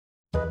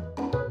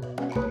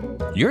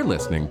You're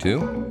listening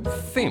to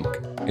Think.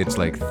 It's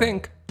like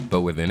think,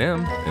 but with an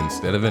M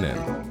instead of an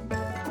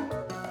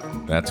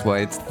N. That's why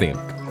it's Think,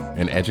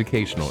 an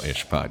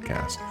educational-ish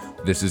podcast.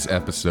 This is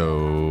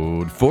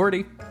episode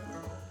 40.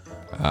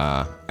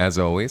 As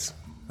always,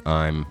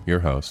 I'm your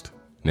host,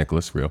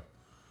 Nicholas Reel.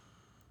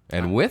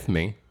 And with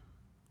me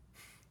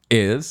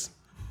is...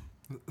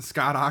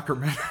 Scott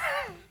Ackerman.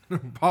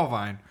 Paul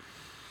Vine.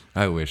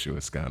 I wish it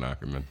was Scott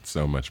Ackerman.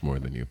 So much more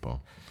than you,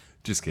 Paul.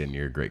 Just kidding.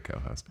 You're a great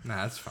co-host. Nah,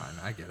 that's fine.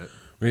 I get it.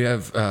 We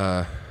have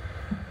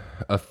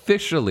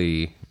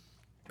officially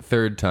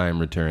third-time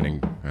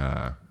returning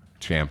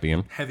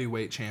champion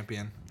Heavyweight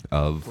champion.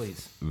 of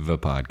Please. the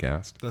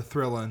podcast, The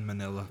Thrilla in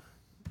Manila.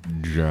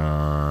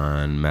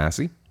 John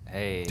Massey.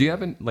 Hey. Do you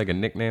have a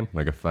nickname,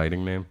 like a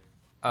fighting name?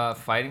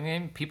 Fighting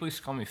name? People used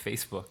to call me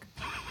Facebook.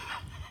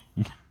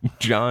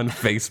 John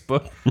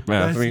Facebook That's,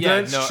 Massey.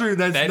 Yeah, that's no, true.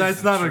 that That's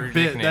is not a a true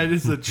bit. nickname. That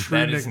is a true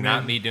That nickname. is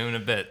not me doing a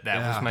bit. That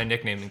Yeah. was my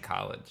nickname in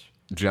college.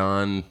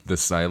 John the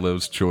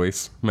Silo's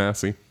Choice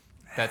Massey.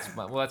 That's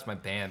my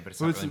band, but it's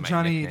What's not really my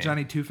Johnny? nickname.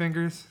 Johnny Two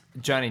Fingers.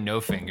 Johnny No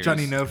Fingers.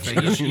 Johnny No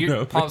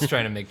Fingers. Paul's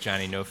trying to make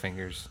Johnny No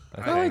Fingers.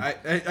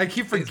 I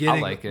keep forgetting I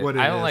like it. what it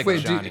I don't is. like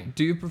Wait, Johnny.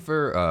 do you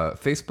prefer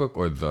Facebook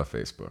or the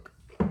Facebook?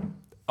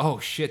 Oh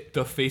shit,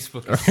 the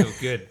Facebook is so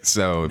good.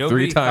 So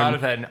Nobody thought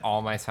of that in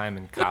all my time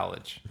in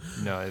college.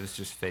 No, it was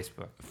just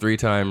Facebook.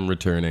 three-time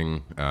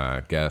returning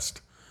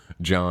guest,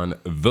 John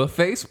the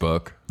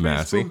Facebook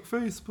Massey.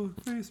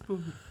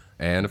 Facebook.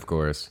 And of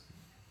course,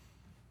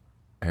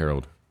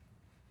 Harold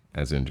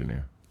as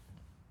engineer.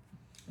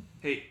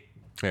 Hey,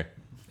 Hey,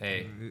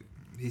 Hey,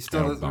 he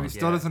still Yeah.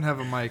 doesn't have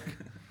a mic.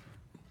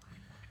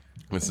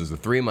 this is a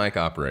 3-mic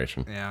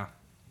operation. Yeah,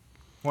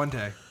 one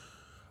day.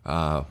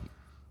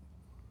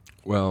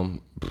 Well,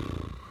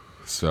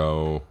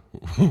 so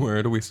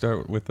where do we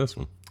start with this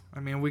one? I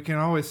mean, we can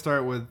always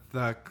start with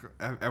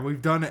and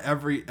we've done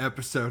every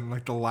episode,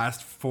 like the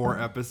last 4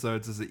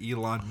 episodes, is an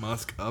Elon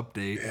Musk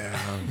update.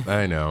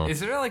 I know. is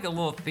there like a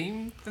little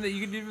theme that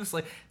you can do? Just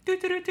like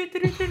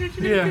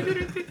Yeah.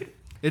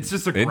 It's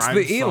just a It's grime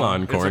the song.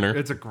 Elon corner.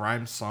 It's a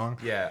grime song.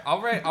 Yeah, I'll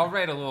write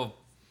a little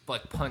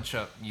like punch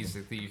up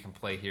music that you can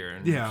play here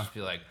and Yeah. just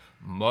be like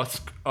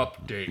Musk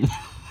update.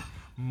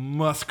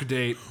 Musk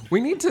date. We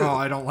need to. Oh,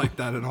 I don't like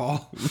that at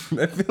all.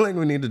 I feel like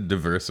we need to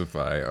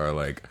diversify our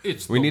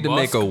It's we the need to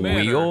make a Musk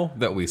manor. wheel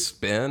that we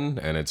spin,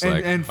 and it's And-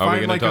 like, and are we find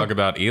going to like talk a-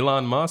 about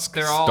Elon Musk,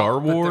 They're all Star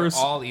but Wars?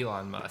 They're all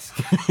Elon Musk.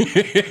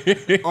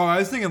 Oh, I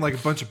was thinking like a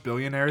bunch of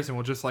billionaires, and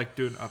we'll just like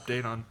do an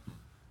update on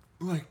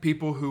like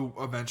people who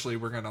eventually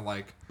we're gonna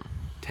like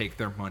take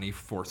their money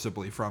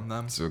forcibly from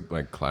them. So,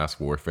 like class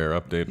warfare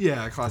update.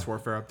 Yeah, class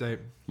warfare update.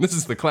 This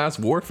is the class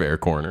warfare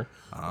corner.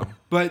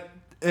 But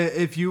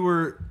if you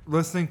were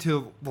listening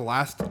to the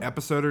last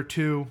episode or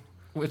two,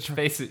 Which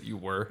face it, you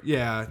were.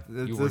 yeah,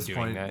 at You were this doing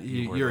point that.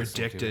 You were you're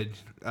listening to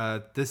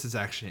addicted. This is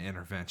actually an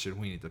intervention.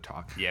 We need to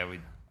talk. Yeah, we.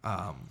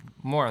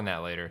 More on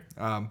that later.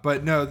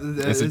 But no,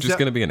 Is it just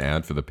going to be an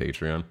ad for the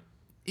Patreon?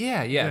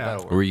 Yeah,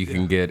 that'll work. Where you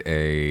can get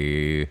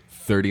a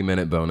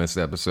 30-minute bonus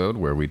episode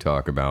where we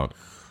talk about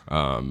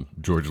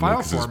George File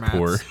Lucas's formats.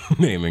 poor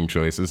naming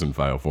choices and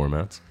file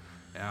formats.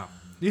 Yeah,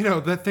 you know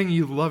that thing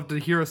you love to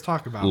hear us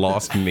talk about.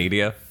 Lost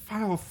media.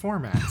 File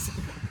formats.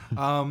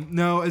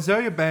 No,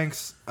 Azalea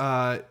Banks.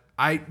 I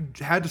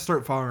had to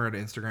start following her on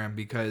Instagram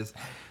because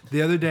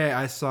the other day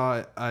I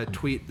saw a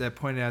tweet that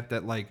pointed out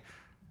that like,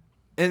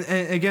 and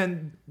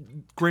again,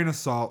 grain of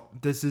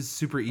salt. This is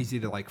super easy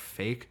to like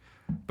fake,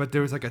 but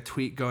there was like a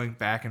tweet going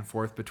back and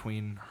forth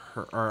between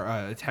her, or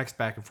a text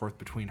back and forth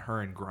between her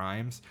and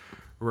Grimes,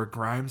 where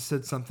Grimes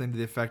said something to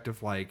the effect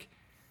of like,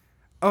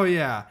 "Oh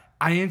yeah,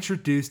 I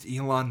introduced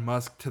Elon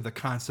Musk to the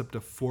concept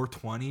of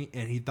 420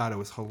 and he thought it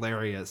was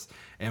hilarious.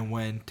 And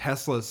when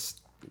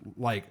Tesla's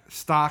like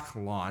stock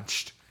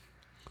launched,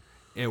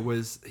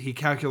 he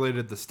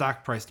calculated the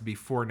stock price to be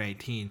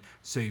 419,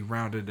 so he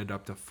rounded it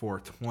up to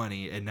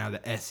 420, and now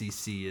the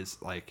SEC is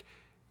like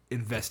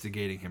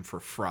investigating him for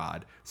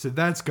fraud. So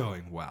that's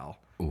going well.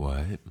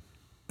 What?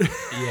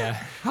 Yeah.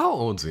 How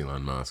old's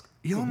Elon Musk?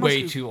 Elon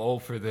Way Musk, too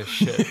old for this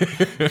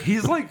shit.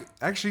 he's like,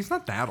 actually he's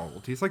not that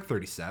old. He's like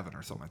 37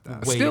 or something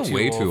like that. Still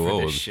way too for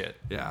old. this shit.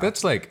 Yeah.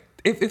 That's like,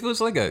 if it was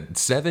like a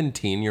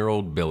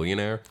 17-year-old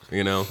billionaire,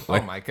 you know?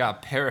 Like, Oh my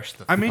god, perish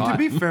the I mean, to thought.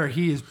 be fair,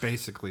 he is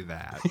basically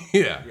that.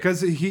 yeah. Because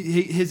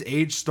his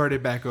age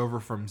started back over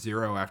from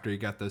 0 after he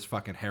got those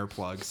fucking hair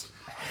plugs.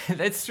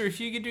 That's true. If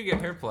you do get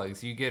hair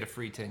plugs, you get a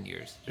free 10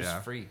 years. Just Yeah.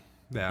 free.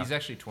 Yeah. He's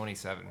actually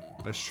 27.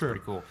 That's true.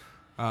 Pretty cool.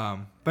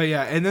 But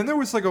yeah, and then there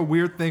was like a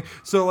weird thing.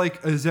 So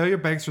like Azalea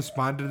Banks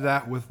responded to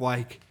that with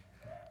like,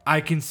 I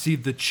can see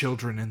the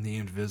children in the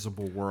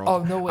invisible world.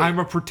 Oh, no way. I'm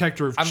a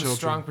protector of I'm children. a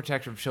strong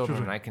protector of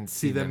children. I can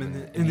see them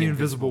in the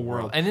invisible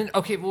world. And then,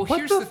 okay, well, What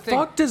here's the the thing.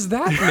 fuck does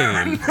that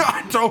mean?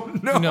 I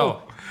don't know.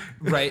 No,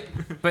 right.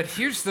 But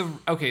here's the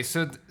okay.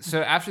 So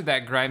after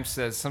that, Grimes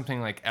says something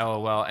like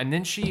 "LOL," and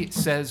then she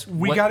says,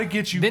 We gotta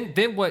get you-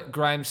 Then what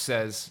Grimes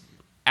says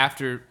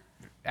after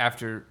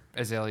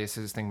Azalea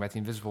says this thing about the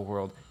invisible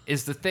world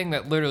is the thing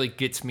that literally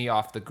gets me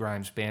off the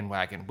Grimes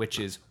bandwagon, which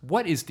is,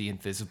 what is the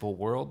invisible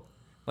world?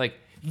 Like,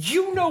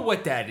 you know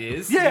what that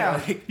is.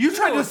 Yeah, Like, you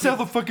tried know to what sell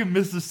the fucking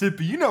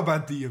Mississippi. You know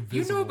about the invisible.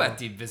 You know about world.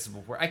 the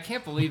invisible world. I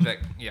can't believe that.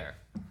 Yeah.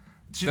 The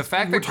Just-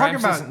 fact we're that talking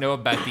Grimes about- doesn't know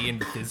about the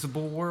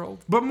invisible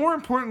world. But more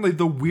importantly,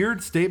 the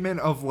weird statement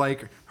of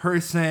like her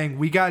saying,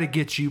 "We got to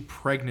get you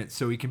pregnant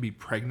so we can be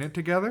pregnant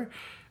together,"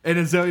 and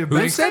Azalea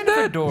Banks said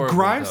that? Adorable,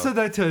 Grimes though. said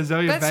that to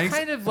Azalea That's Banks.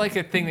 kind of like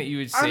a thing that you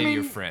would say to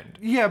your friend.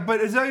 Yeah, but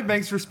Azalea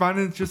Banks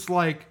responded just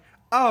like,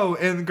 "Oh,"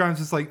 and Grimes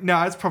is like,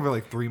 "No, it's probably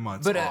like 3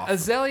 months But off."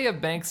 Azalea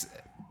Banks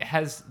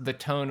has the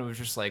tone of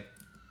just like,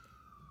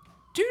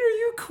 dude, are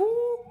you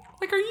cool?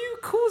 Like, are you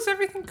cool? Is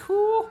everything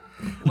cool?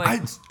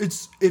 Like,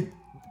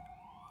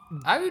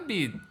 I would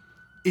be.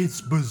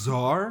 it's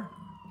bizarre.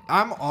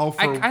 I'm all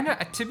for I kind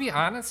of, to be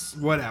honest,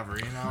 whatever,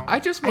 you know. I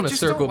just I want to just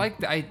circle. don't like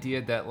the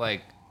idea that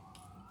like.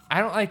 I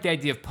don't like the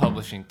idea of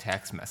publishing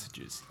text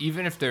messages,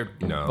 even if they're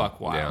No, buck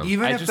wild. yeah.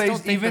 even I if just they don't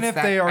think even that's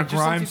if they that- I are just don't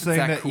Grimes think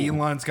saying it's that cool.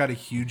 Elon's got a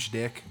huge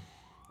dick,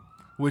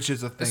 which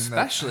is a thing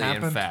Especially that in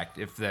happened. fact,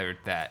 if they're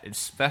that.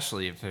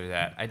 Especially if they're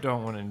that. I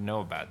don't want to know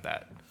about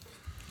that.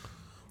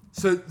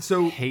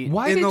 So Hate-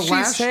 Why in did the she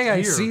last say I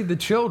year- see the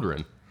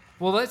children?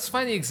 Well, let's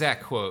find the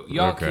exact quote.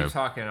 Y'all Okay. keep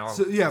talking. And I'll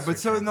So yeah, but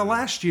so search in the it.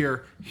 last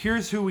year,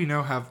 here's who we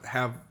know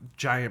have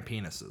giant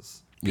penises.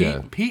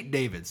 Yeah. Pete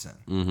Davidson,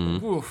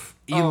 Oof.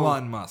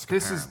 Elon Musk.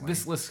 This apparently.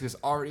 list is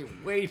already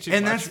way too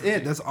and much. that's for me.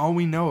 it. That's all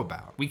we know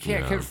about. We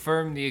can't Yeah.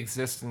 confirm the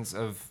existence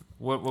of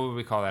what would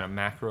we call that? A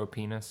macro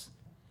penis?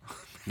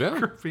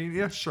 Yeah,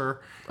 Yeah, sure.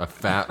 a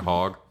fat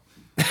hog.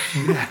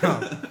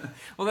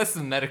 Well, that's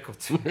the medical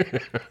term.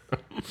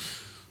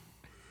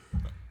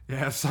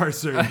 Yeah, sorry,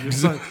 sir. Your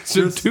son, So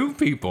your- two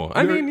people.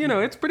 I you're- mean,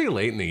 it's pretty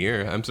late in the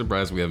year. I'm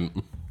surprised we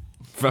haven't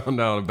found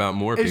out about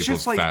more it's people's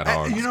just like fat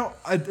hogs.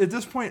 at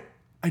this point,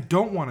 I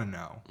don't want to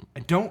know. I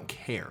don't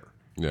care.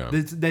 Yeah.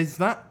 There's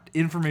not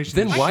information.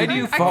 Then that why should do be-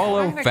 you I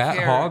follow kinda Fat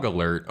care. Hog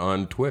Alert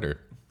on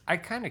Twitter? I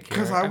kind of care.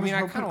 Because I was mean, I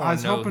hoping, kind of I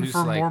was know hoping who's,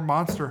 for like, more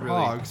monster really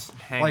hogs,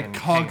 hanging- like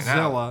hanging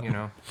out, Hogzilla, you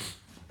know.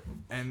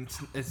 and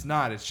it's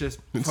not. It's just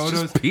It's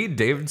photos just Pete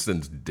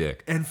Davidson's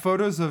dick. and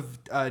photos of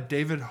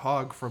David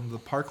Hogg from the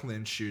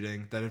Parkland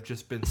shooting that have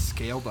just been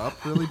scaled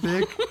up really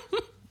big.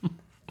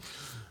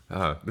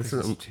 This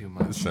is too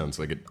much. This sounds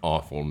like an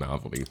awful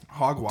novelty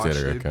Hog watch,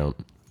 Twitter dude.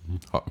 account.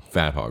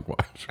 Fat Hog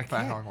Watch. I Fat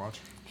can't- Hog watch.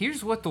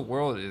 Here's what the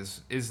world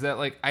is that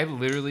like I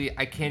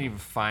can't even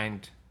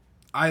find.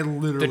 I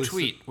literally The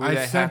tweet where I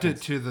that sent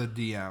happens. it to the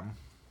DM.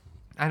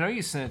 I know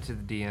you sent it to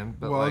the DM,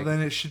 but Well, like then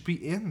it should be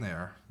in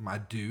there, my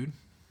dude.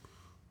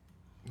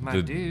 my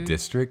The dude.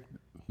 district,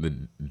 the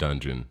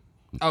dungeon.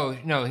 Oh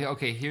no!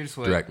 Okay, here's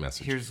what Direct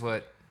message. Here's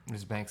what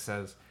Ms. Banks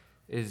says: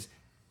 is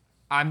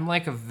I'm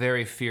like a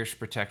very fierce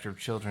protector of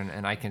children,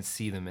 and I can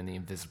see them in the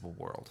invisible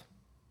world.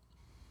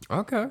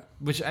 Okay.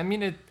 Which I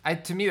mean,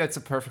 to me, that's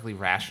a perfectly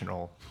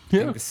rational Yeah.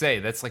 thing to say.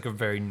 That's like a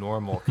very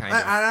normal kind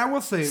And of I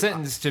will say,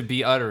 sentence to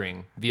be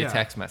uttering via Yeah.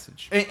 text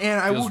message.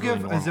 and I will Feels really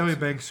give normal. Azalea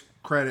Banks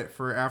credit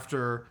for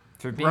after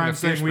For being Grimes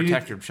a fierce saying we need-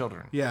 protector of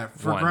children. Yeah,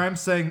 for One.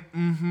 Grimes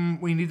saying,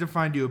 we need to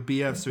find you a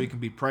BF so he can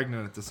be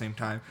pregnant at the same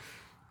time.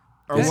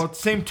 Or, This- well,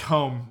 same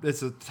tome.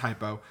 It's a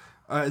typo.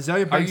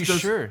 Azalea Are Banks you does,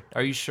 sure?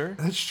 Are you sure?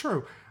 That's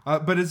true.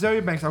 But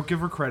Azalea Banks, I'll give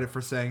her credit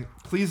for saying,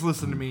 please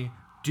listen to me,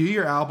 do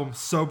your album,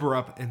 sober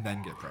up, and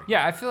then get pregnant.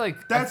 Yeah, I feel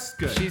like That's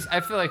good.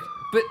 I feel like,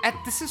 but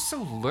this is so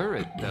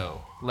lurid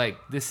though. Like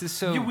this is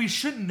so. Yeah, we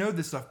shouldn't know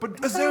this stuff,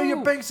 but Azalea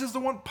No. Banks is the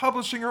one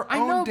publishing her I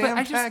own know, but damn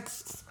I just-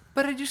 texts.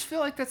 But I just feel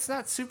like that's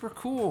not super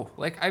cool.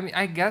 Like, I mean,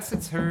 I guess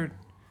it's her.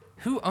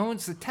 Who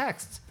owns the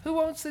text? Who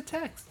owns the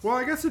text? Well,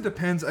 I guess it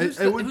depends. Who's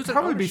It the- would who's the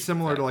probably be ownership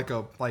similar to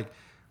of like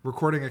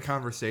recording a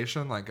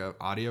conversation, like a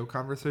audio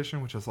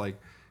conversation, which is like,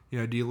 do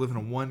you live in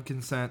a one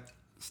consent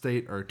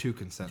state or a two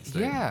consent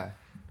state? Yeah.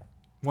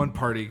 One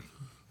party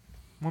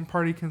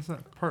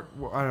consent part.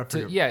 Well, I don't So,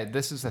 forget. yeah,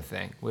 this is the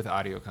thing with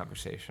audio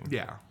conversation.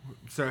 Yeah.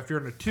 So if you're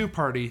in a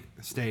two-party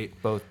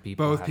state, Both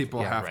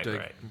people have right, to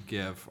right.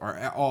 give, or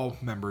all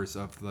members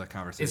of the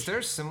conversation. Is there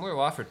a similar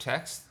law for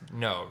text?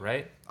 No,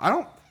 right? I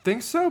don't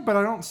think so, but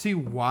I don't see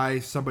why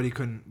somebody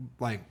couldn't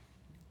like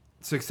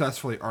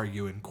successfully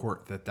argue in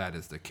court that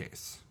is the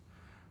case.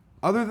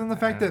 Other than the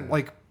fact that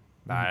like,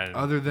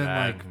 other than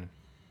like,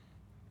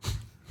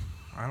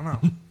 I don't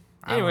know.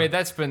 Anyway,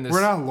 that's been this.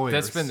 We're not lawyers.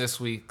 That's been this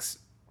week's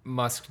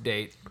Musk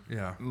date.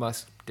 Yeah.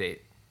 Musk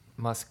date.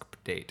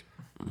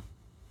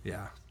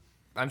 Yeah.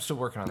 I'm still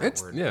working on that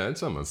word.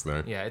 It's almost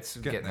there. Yeah, it's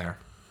Getting there.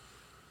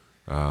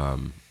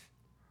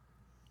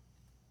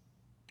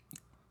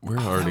 We're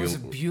That already. was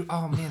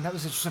oh man, that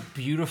was just a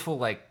beautiful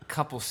like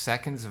couple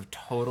seconds of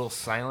total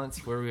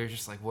silence where we were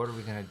just like, what are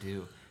we gonna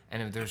do?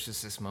 And there's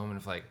just this moment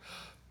of like,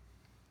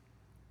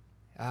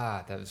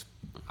 I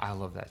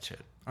love that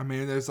shit. I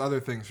mean, there's other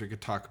things we could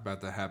talk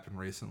about that happened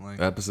recently.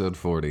 Episode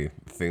 40,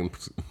 think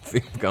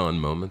on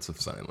moments of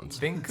silence.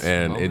 Thinks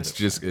and moments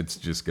it's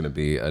just going to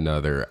be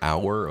another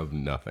hour of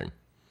nothing.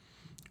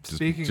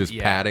 Just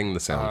Yeah. padding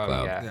the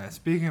SoundCloud. yeah. Yeah,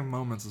 speaking of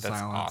moments of That's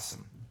silence,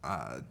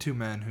 two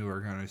men who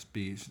are going to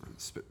be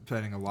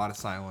spending a lot of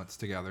silence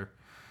together.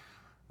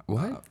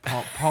 What?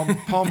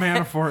 Paul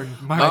Manafort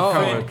and Michael Oh,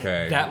 Cohen.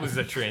 okay. That was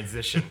a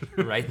transition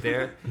right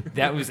there.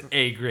 That was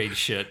A-grade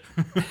shit.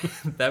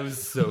 That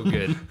was so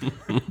good.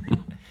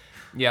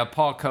 Yeah,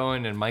 Paul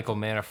Cohen and Michael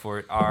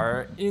Manafort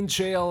are in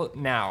jail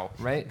now,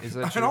 right? Is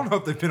that I true? don't know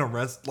if they've been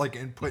arrested,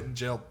 and put in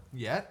jail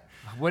yet.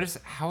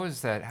 How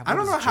is that? I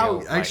don't know how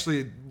like?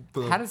 actually.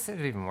 How does that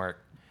even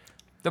work?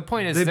 The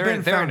point is, They've they're been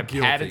in found a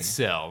guilty. padded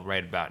cell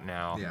right about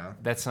now. Yeah.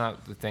 That's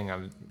not the thing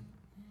I'm...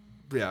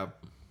 Yeah,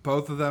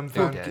 both of them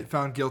dead.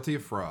 found guilty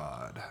of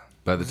fraud,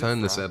 By the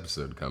time this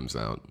episode comes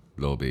out,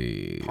 they'll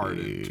be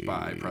pardoned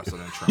by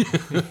President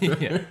Trump.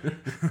 yeah.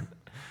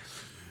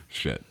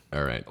 Shit.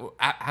 All right.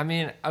 I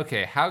mean,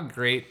 okay, how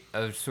great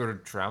a sort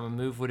of drama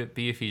move would it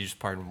be if he just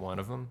pardoned one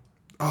of them?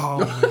 Oh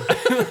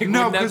Like, no! wouldn't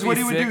that Because be what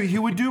he would sick? do, he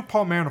would do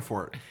Paul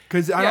Manafort.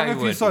 Because I Yeah, don't know he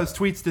if you would. saw his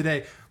tweets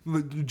today.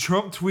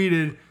 Trump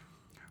tweeted,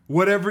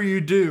 "Whatever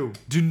you do,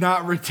 do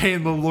not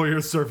retain the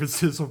lawyer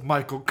services of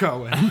Michael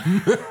Cohen,"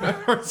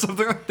 or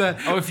something like that.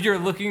 Oh, if you're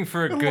looking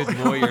for a good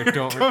lawyer,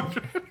 don't...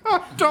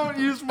 Don't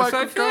use Michael So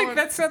I feel Cohen. like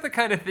that's not the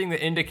kind of thing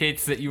that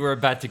indicates that you were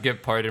about to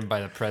get pardoned by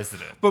the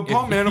president. But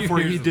Paul If you Manafort,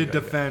 he usually did go-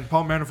 defend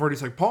Paul Manafort.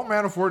 He's like, Paul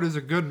Manafort is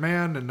a good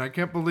man, and I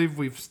can't believe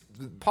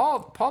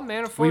Paul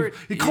Manafort...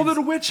 he called is- it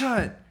a witch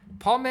hunt.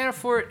 Paul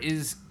Manafort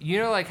is, you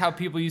know, like how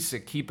people used to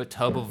keep a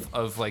tub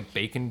of like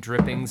bacon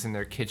drippings in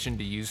their kitchen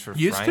to use for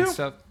Used frying to?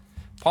 stuff.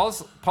 Paul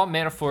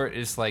Manafort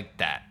is like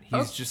that.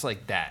 He's just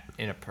like that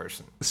in a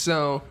person.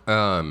 So,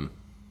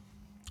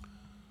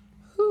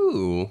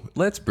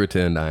 let's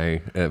pretend I,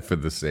 for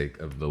the sake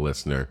of the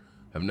listener,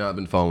 have not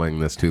been following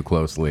this too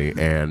closely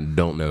and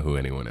don't know who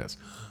anyone is.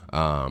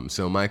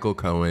 So Michael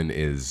Cohen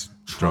is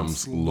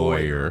Trump's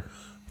lawyer.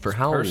 For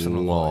how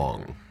personal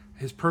long?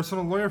 His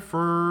personal lawyer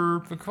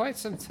for For quite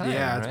some time.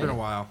 yeah, it's right? been a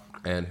while.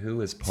 And who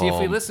is Paul? See, if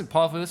we listen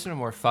to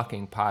more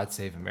fucking Pod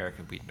Save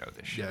America, we'd know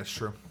this shit. Yeah, it's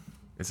true.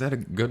 Is that a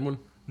good one?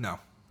 No,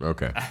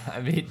 Okay.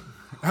 I mean,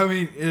 I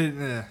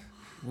mean,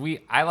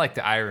 I like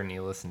the irony,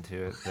 listen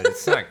to it, but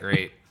it's not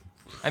great.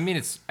 I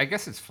mean, I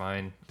guess it's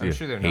fine. I'm you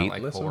sure they're hate not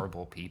like listen?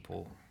 horrible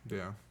people.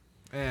 yeah.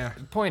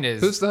 The point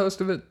is, Who's the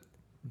host of it?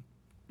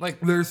 like,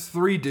 There's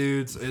three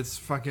dudes. It's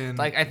fucking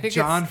I think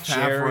John it's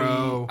Jerry.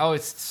 Favreau, Oh,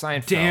 it's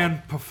Seinfeld.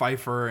 Dan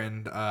Pfeiffer,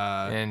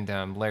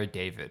 and Larry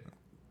David.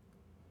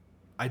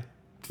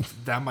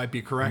 that might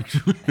be correct.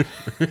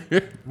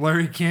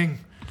 Larry King.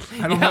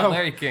 I don't Yeah, know.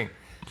 Larry King.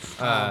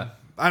 I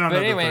don't know. But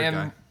the anyway, third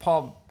and guy.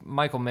 Paul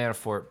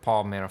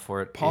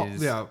Manafort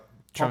is yeah,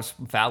 Trump's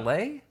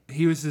valet.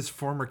 he was his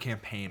former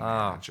campaign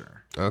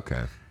manager.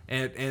 Okay.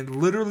 And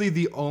literally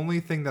the only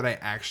thing that I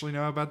actually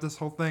know about this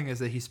whole thing is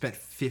that he spent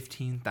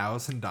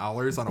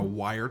 $15,000 on a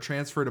wire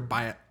transfer to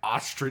buy an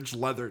ostrich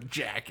leather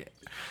jacket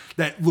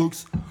that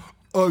looks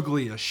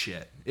ugly as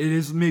shit. It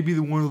is maybe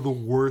one of the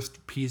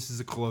worst pieces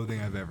of clothing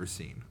I've ever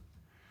seen.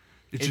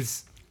 It's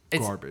just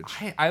garbage.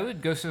 I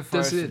would go so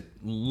far Does as it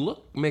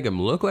make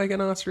him look like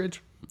an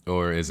ostrich?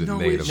 Or is it No,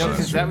 made it's of no,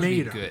 just because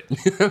ostrich?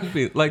 that would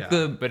be made good. like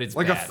the But it's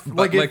Like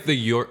bad. like the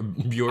York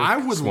I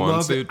would swan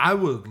love suit. it. I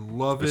would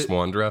love The it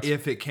swan dress?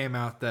 if it came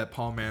out that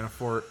Paul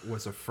Manafort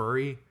was a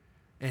furry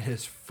and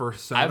his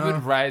persona I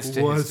would rise to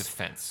his was,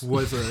 defense.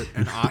 was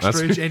an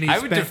ostrich and he I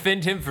would spent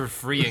defend him for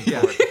free in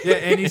court. yeah,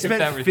 and he If that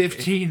spent was the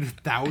case.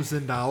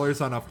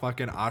 $15,000 on a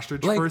fucking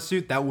ostrich Like-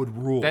 fursuit. That would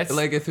rule. That's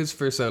Like if his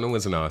persona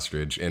was an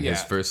ostrich and his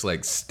Yeah. first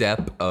like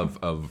step of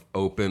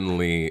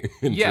openly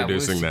Yeah,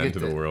 was introducing to that get into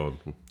the the- world.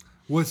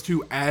 was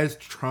to, as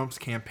Trump's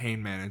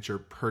campaign manager,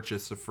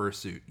 purchase a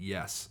fursuit.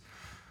 Yes.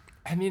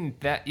 I mean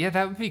that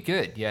would be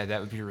good. Yeah, that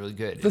would be really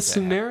good. The if that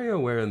scenario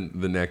where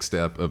the next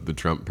step of the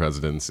Trump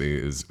presidency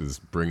is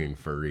bringing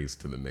furries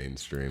to the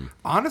mainstream.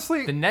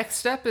 Honestly, The next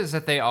step is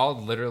that they all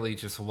literally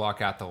just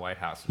walk out the White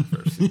House in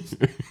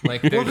fursuits.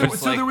 Like they're well, there, just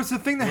so like, there was a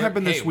thing that "We're-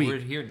 happened this hey,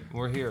 week.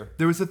 We're here.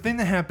 There was a thing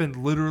that happened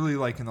literally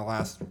like in the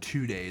last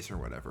 2 days or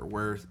whatever,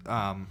 where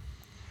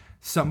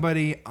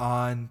somebody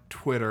on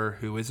Twitter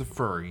who is a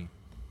furry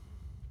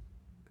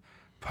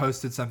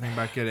posted something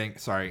about getting.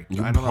 Sorry,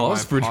 You I don't know why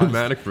pause I for paused.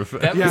 dramatic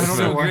effect. That Yeah, I was don't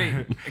so know why.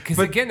 great. Because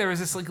again, there was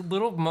this like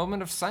little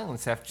moment of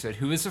silence after you said,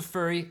 "Who is a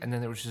furry?" and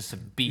then there was just a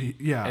beat.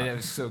 Yeah. and it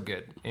was so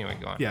good. Anyway,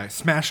 go on. Yeah,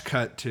 smash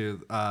cut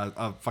to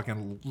a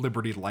fucking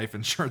Liberty life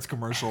insurance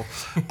commercial.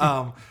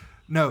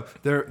 No,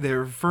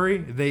 they're furry.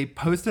 They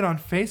posted on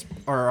Facebook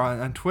or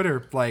on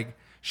Twitter like,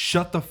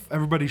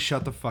 everybody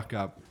shut the fuck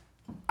up.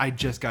 I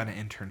just got an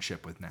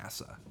internship with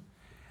NASA.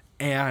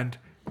 And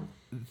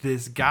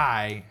this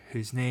guy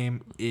whose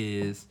name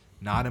is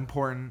not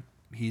important,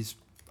 he's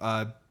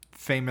a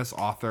famous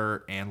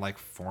author and like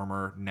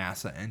former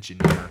NASA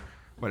engineer,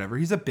 whatever.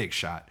 He's a big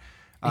shot.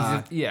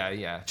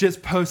 Yeah.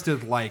 Just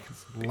posted like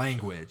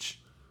language.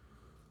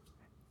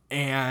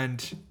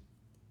 And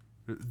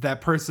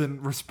that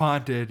person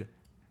responded,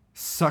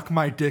 "Suck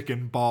my dick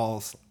and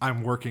balls.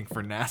 I'm working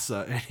for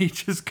NASA." And he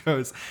just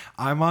goes,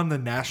 "I'm on the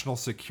National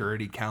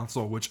Security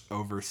Council, which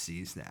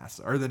oversees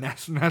NASA, or the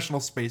National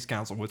Space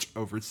Council, which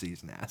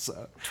oversees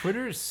NASA."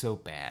 Twitter is so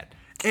bad.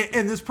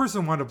 And this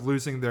person wound up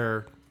losing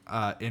their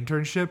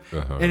internship.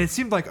 Uh-huh. And it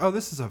seemed like, oh,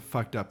 this is a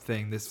fucked up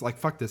thing. This, like,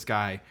 fuck this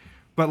guy.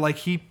 But like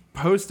he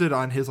posted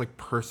on his like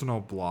personal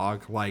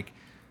blog, like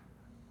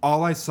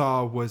all I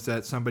saw was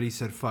that somebody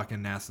said fucking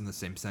NASA in the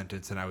same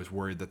sentence, and I was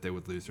worried that they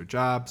would lose their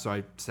job. So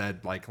I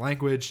said like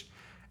language.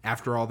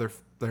 After all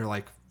their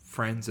like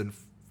friends and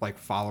like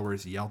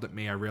followers yelled at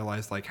me, I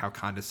realized like how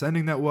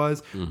condescending that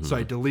was. So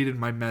I deleted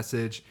my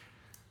message.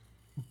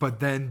 But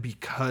then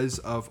because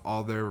of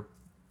all their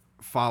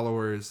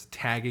followers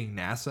tagging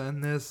NASA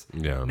in this,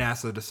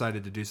 NASA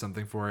decided to do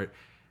something for it.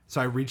 So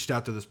I reached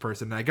out to this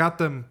person and I got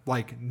them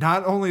like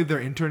not only their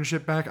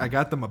internship back, I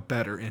got them a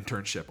better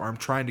internship, or I'm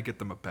trying to get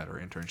them a better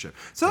internship.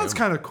 So that's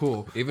kind of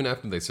cool. Even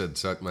after they said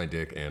suck my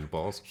dick and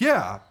balls.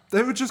 Yeah,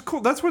 that was just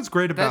cool. That's what's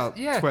great about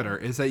Twitter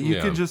is that you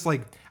can just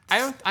like.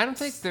 I don't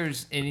think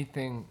there's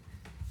anything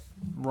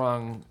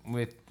wrong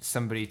with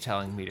somebody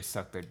telling me to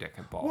suck their dick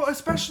and balls. Well,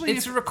 especially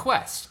it's a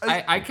request.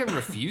 I can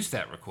refuse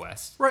that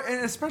request. Right,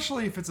 and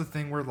especially if it's a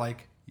thing where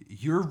like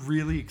you're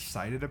really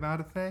excited about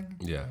a thing.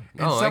 Yeah.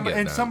 And, I get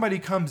that. Somebody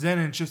comes in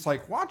and it's just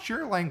like, watch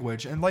your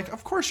language. And like,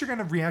 of course you're going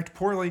to react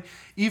poorly,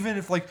 even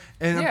if like,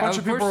 and a bunch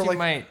of people are like, you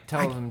might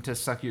tell them to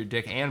suck your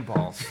dick and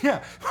balls.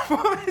 Yeah.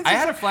 I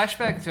had a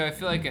flashback to, I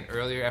feel like, an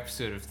earlier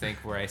episode of Think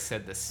where I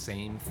said the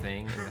same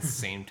thing in the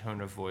same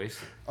tone of voice.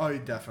 Oh,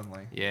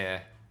 definitely.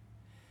 Yeah.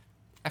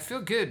 I feel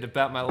good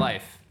about my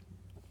life.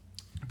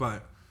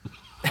 But,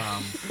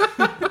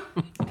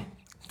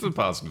 it's a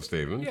positive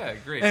statement. Yeah,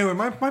 great. anyway,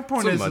 my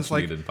point Some is, much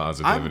like, needed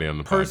positivity on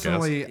the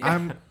personally,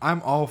 podcast.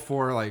 I'm all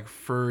for like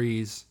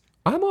furries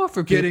I'm all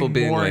for people getting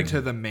being more like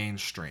into the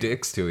mainstream.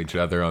 dicks to each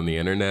other on the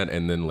internet,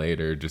 and then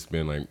later just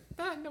being like,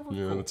 No, we're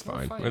yeah, cool. that's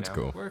We're fine. That's now.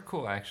 cool. We're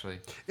cool, actually.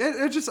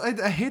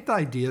 I hate the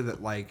idea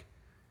that like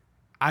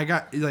I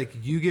got like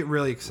you get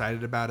really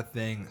excited about a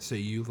thing, so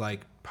you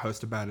like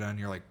post about it on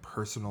your like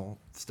personal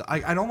stuff.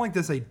 I don't like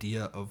this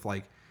idea of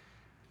like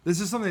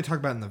this is something they talk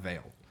about in The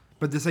Veil,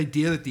 but this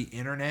idea that the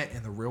internet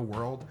and the real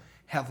world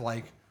have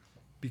like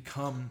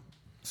become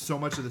so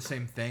much of the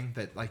same thing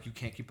that like you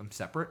can't keep them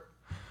separate,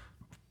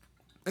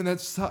 and that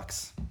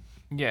sucks.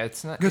 Yeah,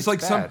 it's not. Because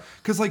like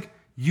bad.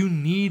 you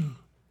need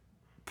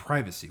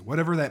privacy,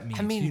 whatever that means.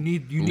 I mean, you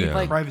need Yeah.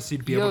 like privacy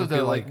to be able to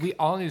be like we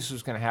all knew this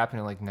was going to happen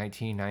in like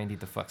 1990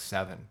 the fuck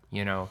 7,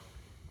 you know?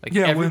 Like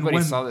yeah, everybody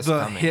when saw this the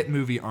coming. hit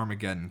movie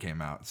Armageddon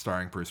came out,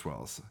 starring Bruce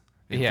Willis,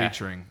 and Yeah.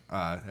 featuring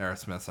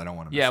Aerosmith's "I Don't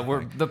Want to." Yeah,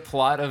 where the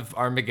plot of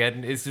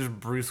Armageddon is just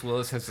Bruce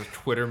Willis has a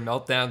Twitter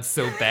meltdown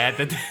so bad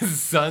that his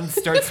son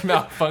starts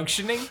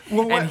malfunctioning,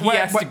 and he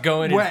has to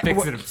go in and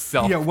fix it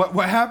himself. Yeah,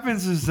 what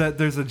happens is that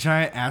there's a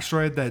giant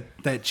asteroid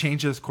that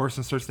changes course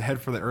and starts to head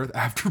for the Earth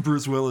after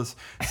Bruce Willis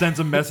sends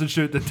a message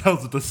to it that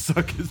tells it to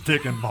suck his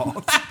dick and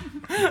balls.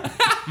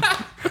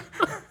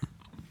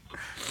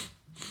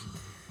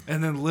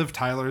 And then Liv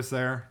Tyler's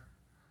there.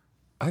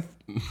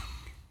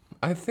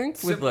 I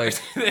think with like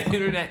the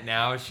internet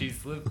now,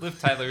 Liv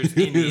Tyler's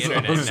in the Is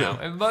internet also-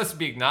 now. It must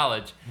be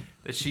acknowledged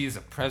that she's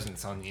a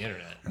presence on the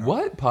internet.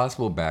 what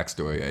possible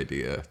backstory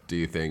idea do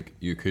you think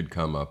you could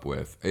come up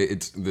with?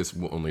 This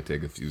will only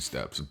take a few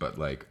steps, but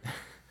like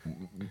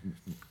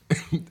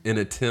an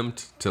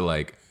attempt to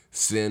like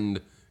send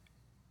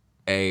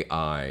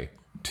AI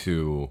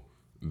to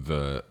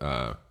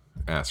the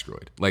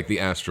asteroid. Like the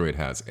asteroid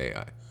has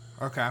AI.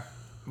 Okay.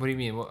 What do you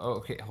mean? Well,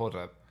 okay, hold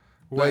up.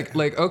 Like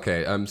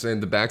okay, I'm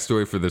saying the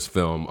backstory for this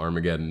film,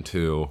 Armageddon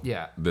 2,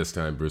 Yeah. this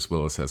time Bruce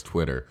Willis has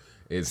Twitter,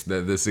 is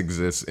that this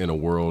exists in a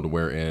world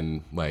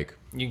wherein like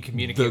You can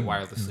communicate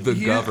wirelessly.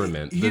 the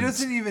government. He the-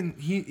 doesn't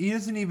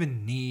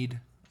even need.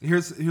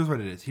 Here's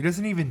what it is. He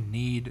doesn't even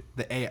need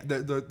the AI.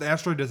 The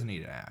asteroid doesn't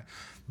need an AI.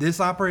 This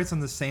operates on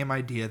the same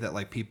idea that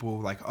like people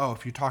like, oh,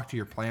 if you talk to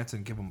your plants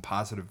and give them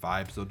positive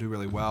vibes, they'll do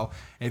really well.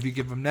 And if you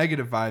give them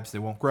negative vibes, they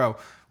won't grow.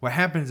 What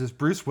happens is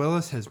Bruce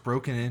Willis has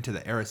broken into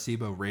the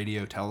Arecibo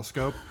radio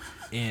telescope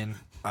in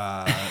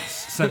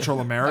Central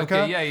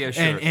America. Okay, yeah,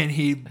 sure. And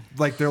he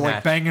like they're like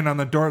Match. banging on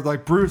the door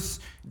like, Bruce,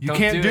 you Don't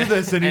can't do it.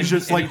 this. And he's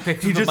just and like he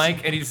picks up the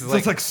mic and he's so like,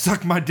 it's like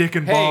suck my dick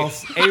and hey,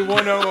 balls.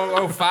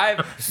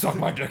 A10005, suck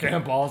my dick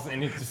and balls,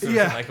 and he just throws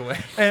the mic away.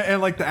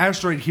 And like the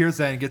asteroid hears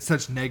that and gets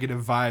such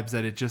negative vibes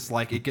that it just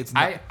like it gets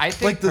I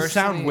think like the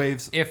sound personally,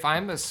 waves. If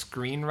I'm a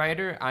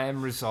screenwriter, I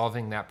am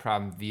resolving that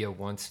problem via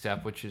one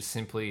step, which is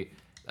simply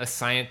a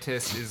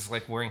scientist is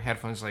like wearing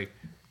headphones, like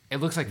it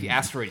looks like the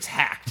asteroid's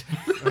hacked,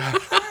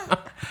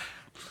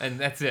 and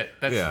that's it.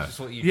 That's just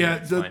what you do. Yeah,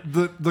 It's fine.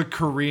 the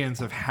Koreans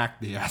have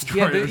hacked the Yeah,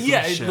 asteroid. or some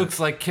it shit. looks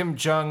like Kim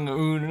Jong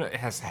Un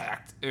has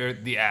hacked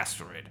the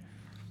asteroid.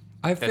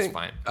 I think,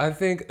 fine. I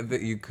think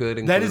that you could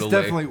include That is a way-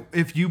 definitely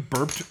if you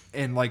burped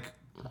and like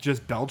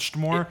just belched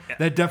more.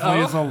 That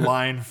definitely is a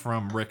line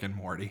from Rick and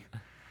Morty.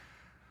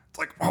 It's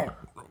like, oh,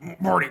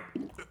 Morty,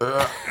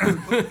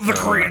 the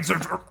Koreans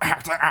have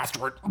hacked the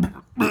asteroid.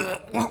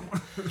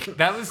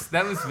 That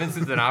was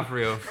Vincent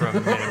D'Onofrio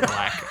from Men in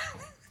Black.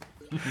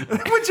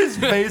 Which is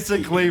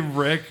basically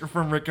Rick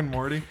from Rick and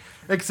Morty,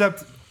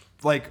 except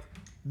like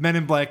Men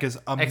in Black is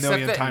a Except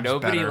million that times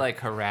nobody better. like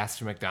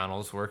harassed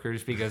McDonald's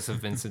workers because of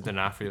Vincent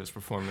D'Onofrio's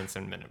performance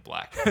in Men in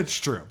Black. It's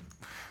true.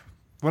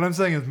 What I'm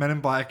saying is Men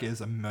in Black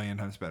is a million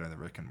times better than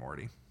Rick and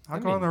Morty. I'll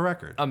go on the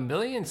record. A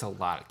million's a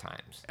lot of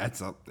times.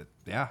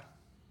 Yeah.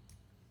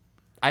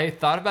 I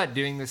thought about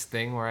doing this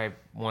thing where I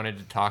wanted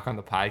to talk on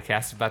the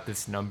podcast about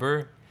this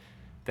number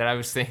that I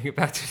was thinking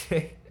about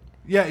today.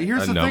 Yeah,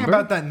 here's A the thing number?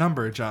 about that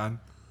number, John.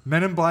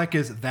 Men in Black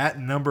is that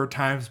number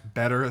times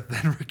better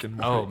than Rick and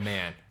Morty. Oh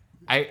man,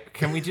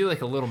 can we do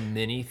like a little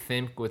mini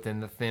think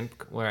within the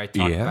think where I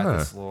talk about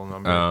this little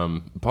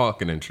number? Paul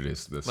can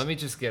introduce this. Let me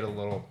just get a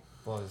little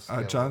buzz.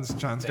 John's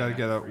got to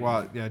get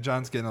a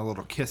John's getting a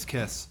little kiss.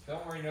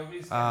 Don't worry,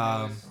 nobody's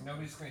gonna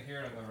hear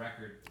it on the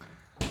record.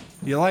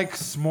 You like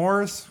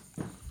s'mores?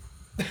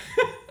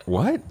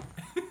 What?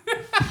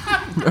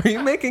 Are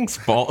you making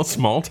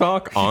small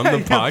talk on the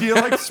podcast? Do you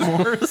like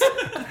s'mores?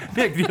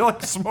 Nick, do you like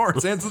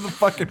s'mores? Answer the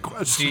fucking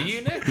question. Do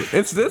you, Nick?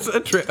 Is this a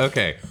trick?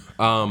 Okay.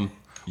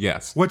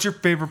 Yes. What's your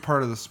favorite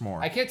part of the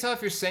s'more? I can't tell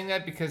if you're saying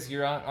that because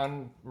you're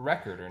on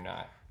record or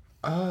not.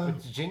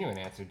 It's a genuine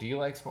answer. Do you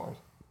like s'mores?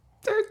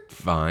 They're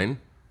fine.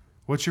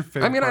 What's your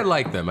favorite? I mean, I part?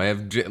 like them. I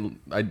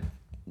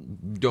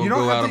don't You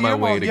go out of my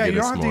way to yeah, get you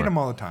a don't have to eat them s'more.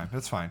 all the time.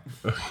 That's fine.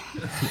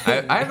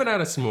 I haven't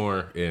had a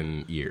s'more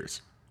in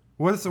years.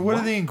 What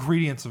are the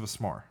ingredients of a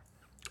s'more?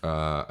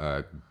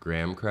 A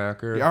graham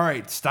cracker. All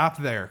right, stop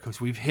there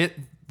because we've hit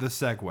the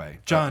segue.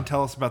 John,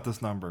 tell us about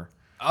this number.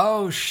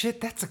 Oh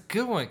shit, that's a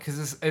good one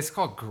because it's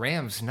called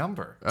Graham's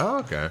number. Oh,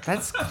 okay.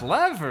 That's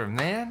clever,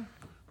 man.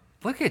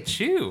 Look at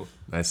you.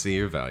 I see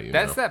your value.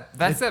 That's now.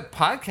 that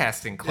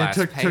podcasting class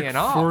It took paying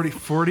off.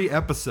 40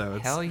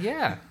 episodes. Hell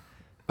yeah.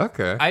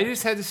 Okay. I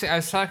just had to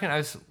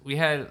say, we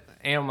had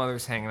Animal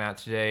Mothers hanging out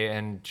today,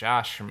 and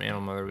Josh from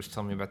Animal Mother was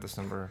telling me about this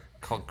number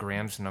called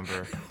Graham's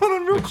number. Hold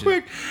on real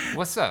quick.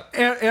 What's up?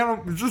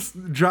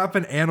 Just drop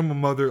an Animal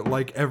Mother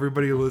like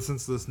everybody who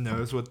listens to this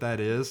knows what that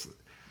is.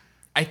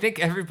 I think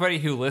everybody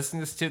who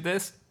listens to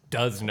this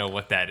does know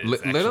what that is.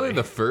 Literally, actually.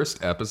 the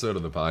first episode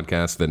of the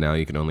podcast that now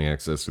you can only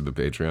access through the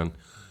Patreon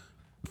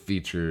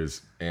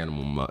features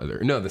Animal Mother.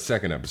 No, the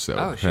second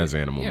episode has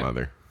Animal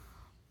Mother.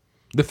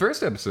 The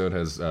first episode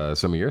has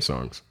some of your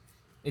songs.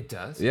 It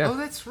does? Yeah. Oh,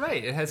 that's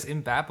right. It has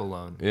In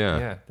Babylon. Yeah.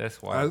 Yeah,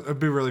 that's wild. It'd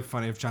be really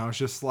funny if John was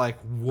just like,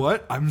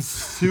 "What? I'm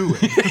suing."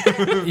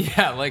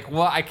 Yeah, like,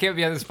 well, I can't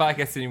be on this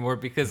podcast anymore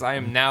because I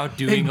am now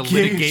doing Engaged. a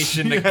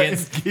litigation Yeah,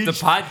 against engaged the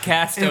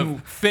podcast in-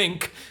 of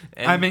Think.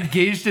 And I'm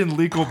engaged in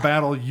legal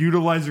battle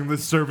utilizing the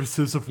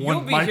services of you'll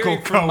one be Michael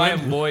hearing from my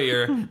Cohen.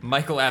 lawyer,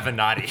 Michael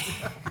Avenatti.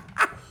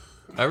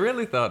 I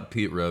really thought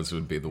Pete Rose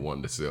would be the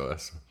one to sue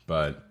us,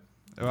 but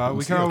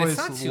We can always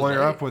not too lawyer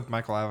late. up with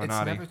Michael It's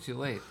Avenatti. never too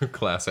late.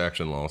 class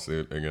action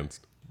lawsuit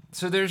against.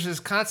 So there's this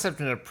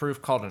concept in a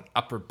proof called an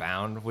upper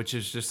bound, which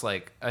is just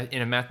like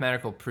in a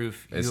mathematical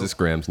proof. Is this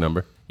Graham's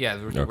number? Yeah,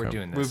 we're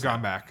doing this. We've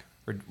gone back.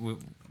 We're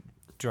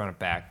drawing it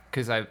back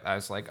because I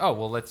was like, oh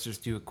well, let's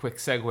just do a quick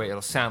segue.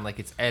 It'll sound like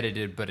it's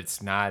edited, but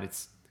it's not.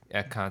 It's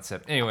a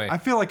concept. Anyway, I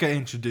feel like I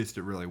introduced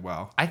it really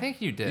well. I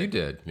think you did. You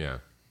did, yeah.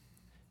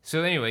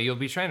 So anyway, you'll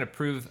be trying to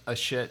prove a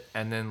shit,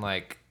 and then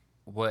like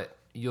what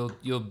you'll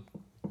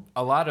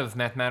a lot of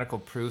mathematical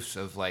proofs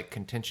of like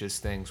contentious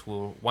things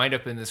will wind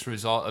up in this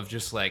result of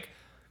just like,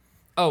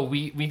 oh,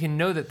 we can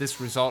know that this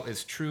result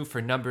is true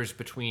for numbers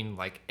between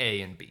like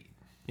A and B,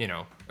 you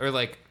know, or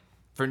like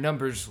for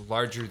numbers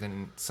larger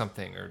than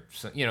something, or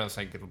you know, it's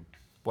like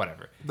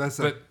whatever. That's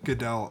But- a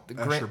Goodell,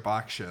 Escher,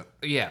 Bach shit.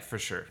 Yeah, for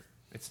sure.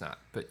 It's not,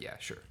 but yeah,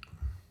 sure.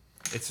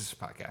 It's just a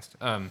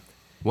podcast.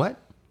 What?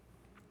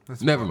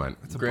 Never mind.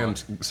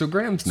 Graham's So number.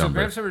 Graham's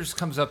number just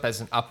comes up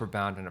as an upper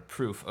bound and a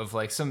proof of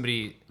like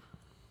somebody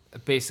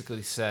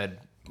basically said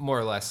more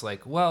or less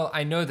like, well,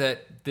 I know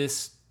that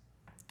this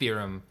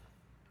theorem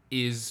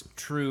is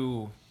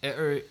true,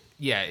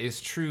 is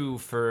true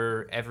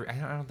for every. I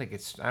don't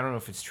know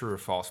if it's true or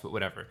false, but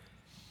whatever.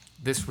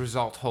 This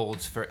result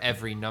holds for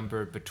every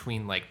number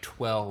between like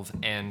 12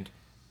 and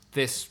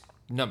this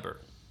number,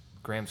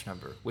 Graham's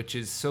number, which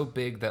is so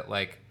big that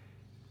like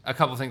a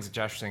couple things that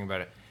Josh was saying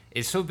about it.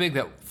 Is so big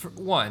that, for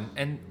one,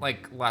 and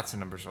like lots of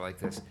numbers are like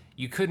this,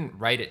 you couldn't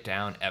write it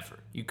down ever.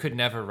 You could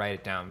never write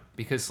it down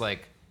because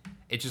like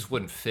it just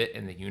wouldn't fit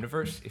in the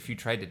universe if you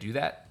tried to do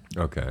that.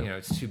 Okay. You know,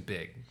 it's too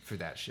big for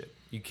that shit.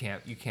 You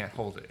can't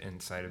hold it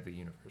inside of the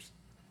universe.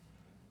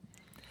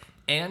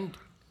 And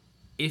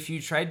if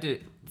you tried to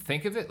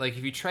think of it, like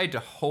if you tried to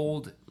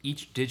hold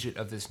each digit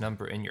of this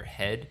number in your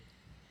head,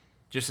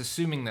 just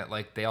assuming that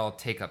like they all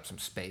take up some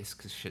space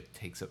because shit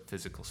takes up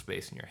physical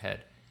space in your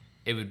head,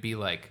 it would be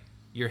like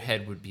your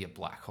head would be a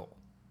black hole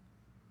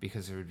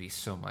because there would be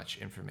so much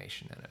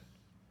information in it.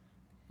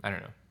 I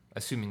don't know.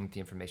 Assuming that the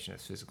information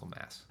has physical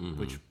mass,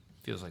 which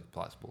feels like a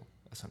plausible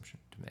assumption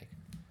to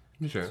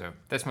make. Sure. So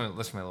that's my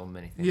little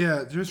mini thing.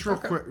 Yeah, just real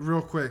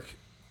quick.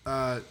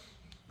 But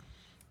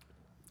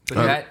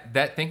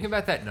that thinking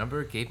about that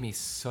number gave me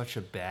such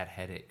a bad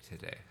headache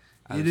today.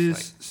 It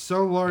is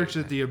so large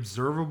that the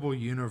observable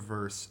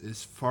universe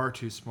is far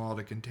too small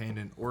to contain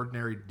an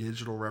ordinary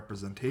digital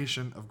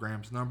representation of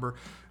Graham's number,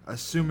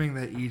 assuming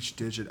that each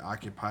digit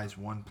occupies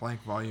one Planck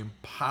volume,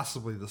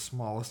 possibly the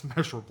smallest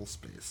measurable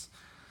space.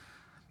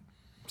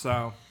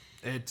 So,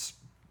 it's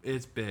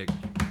big.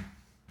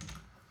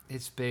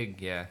 It's big,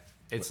 yeah.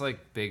 It's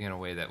like big in a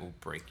way that will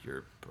break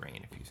your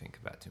brain if you think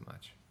about too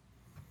much.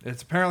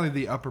 It's apparently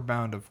the upper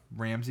bound of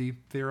Ramsey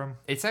theorem.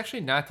 It's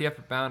actually not the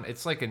upper bound.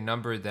 It's like a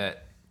number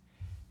that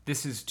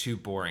this is too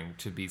boring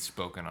to be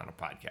spoken on a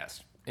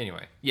podcast.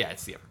 Anyway, yeah,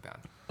 it's the upper bound.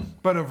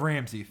 But of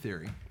Ramsey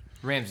theory.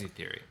 Ramsey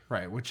theory.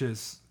 Right, which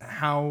is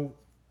how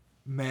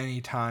many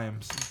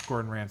times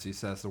Gordon Ramsay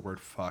says the word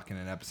fuck in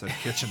an episode of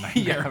Kitchen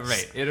Nightmares. Yeah,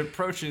 right. It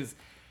approaches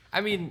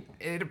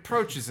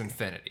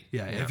infinity.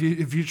 Yeah,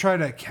 if you try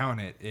to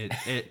count it,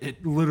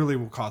 it literally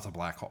will cause a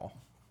black hole.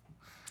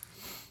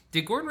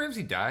 Did Gordon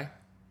Ramsay die?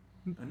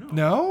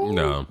 No?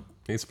 No,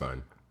 he's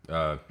fine.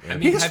 I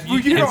mean, He's- have you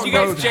you don't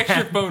know guys checked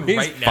your phone He's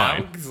right now?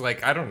 fine. Because,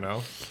 like, I don't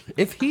know.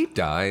 If he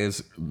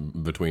dies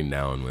between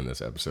now and when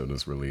this episode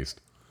is released,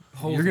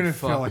 You're going to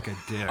fuck. feel like a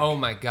dick. Oh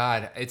my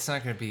god, it's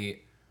not going to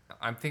be.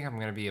 I think I'm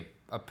going to be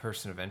a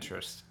person of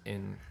interest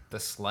in the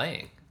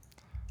slaying.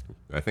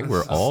 I think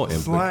we're all Slang.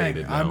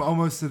 implicated now. I'm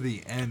almost to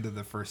the end of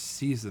the first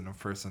season of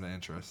Person of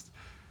Interest.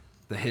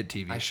 The hit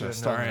TV I show should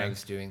have known that I starring...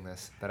 was doing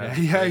this. That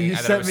Yeah, I was you that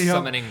I set was me up.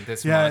 summoning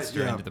this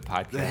monster into the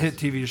podcast. The hit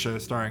TV show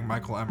starring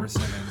Michael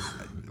Emerson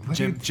and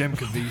Jim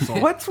Caviezel.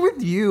 What's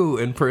with you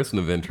and Person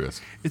of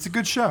Interest? It's a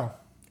good show.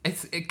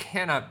 It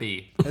cannot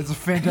be. It's a You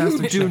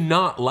fantastic do show.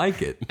 not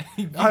like it.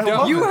 I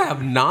love You it.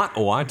 have not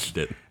watched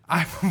it.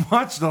 I've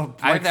watched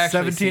like I've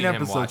actually 17 seen him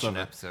episodes watch of an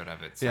it. episode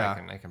of it, so Yeah.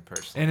 I can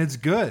personally. And it's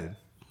good.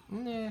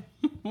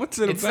 What's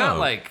it It's about? not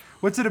like.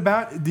 What's it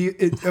about?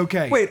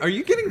 Okay. Wait, are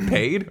you getting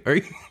paid? Are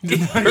you?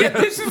 Yeah,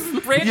 this is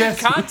branded Yes,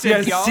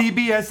 content, yes, y'all.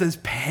 CBS is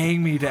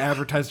paying me to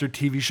advertise their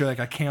TV show that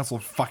got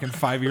canceled fucking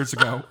 5 years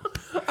ago.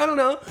 I don't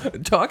know.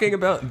 Talking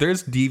about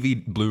there's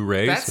DVD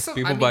Blu-rays. That's some-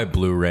 People I buy mean-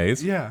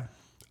 Blu-rays. Yeah.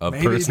 A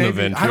Maybe- Person of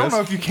maybe- Interest. I don't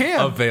know if you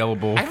can.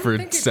 Available I don't for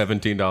think it-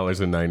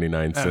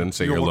 $17.99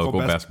 at your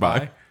local Best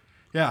Buy.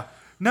 Yeah.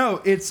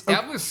 No, it's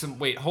That was some.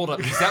 Wait, hold up.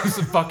 'Cause that was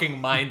some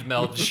fucking mind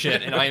meld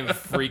shit, and I am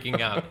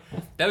freaking out.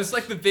 That was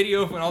like the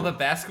video of when all the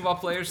basketball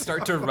players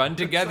start to run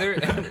together.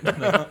 And,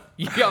 like,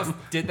 you guys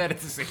did that at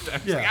the same time.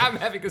 It's Yeah. like, I'm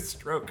having a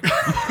stroke.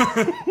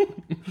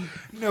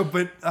 no,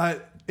 but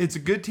it's a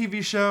good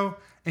TV show,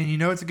 and you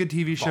know it's a good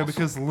TV show Awesome.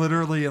 because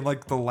literally in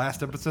like the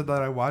last episode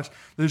that I watched,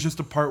 there's just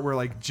a part where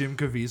like Jim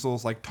Caviezel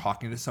is like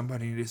talking to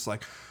somebody, and it's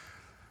like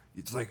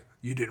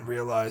you didn't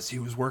realize he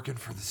was working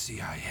for the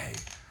CIA.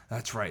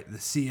 That's right, the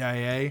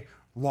CIA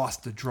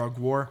lost the drug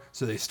war,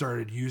 so they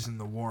started using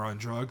the war on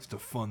drugs to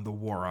fund the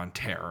war on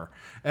terror.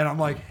 And I'm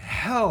like,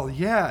 hell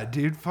yeah,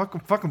 dude, fuck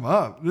them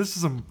up. This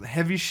is some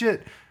heavy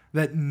shit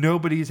that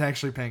nobody's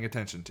actually paying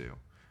attention to.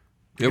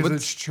 Because but-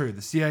 it's true.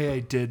 The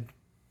CIA did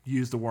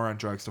use the war on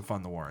drugs to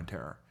fund the war on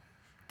terror.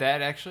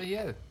 That actually,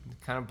 yeah,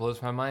 kind of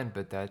blows my mind,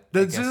 but that I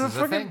That's guess is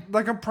a thing.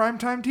 like a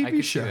primetime I TV could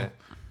see show. that.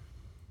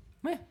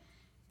 Meh.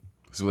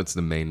 So what's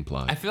the main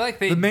plot? I feel like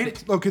they. The main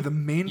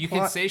You plot.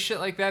 can say shit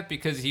like that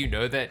because you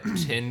know that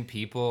 10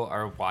 people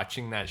are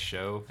watching that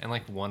show, and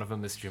like one of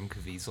them is Jim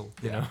Caviezel.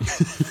 You know?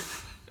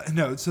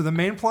 No, so the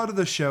main plot of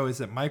the show is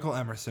that Michael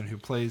Emerson, who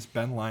plays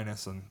Ben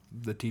Linus on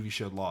the TV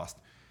show Lost,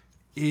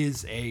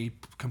 is a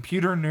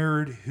computer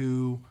nerd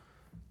who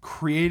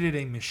created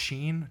a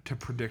machine to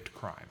predict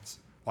crimes.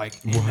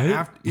 Like in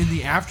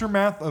the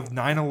aftermath of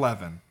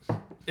 9/11.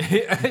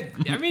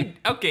 I mean,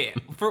 okay,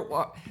 for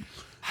what?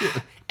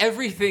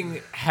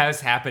 Everything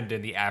has happened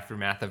in the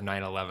aftermath of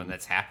 9/11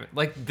 that's happened.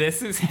 Like,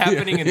 this is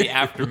happening in the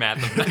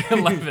aftermath of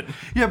 9/11.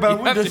 Yeah, but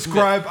You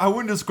have to I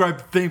wouldn't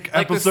describe Think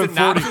like episode the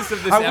 40. synopsis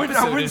of this I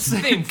episode wouldn't is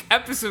say Think,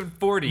 episode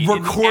 40. In the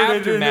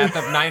Recorded in aftermath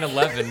of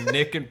 9/11,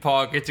 Nick and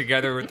Paul get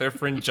together with their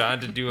friend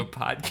John to do a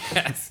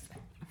podcast.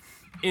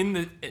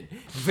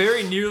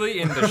 Very nearly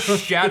in the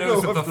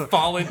shadows of the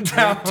fallen Twin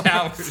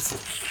Towers.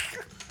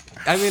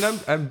 I mean,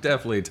 I'm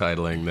definitely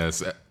titling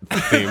this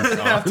theme song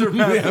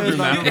Aftermath of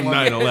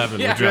 9/11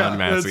 Yeah. with John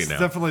that's Massey now.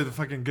 definitely the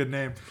fucking good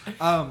name.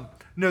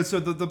 No, so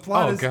the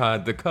plot Oh is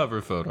god, the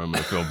cover photo I'm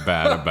gonna feel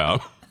bad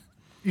about.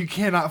 you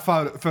cannot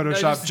Photoshop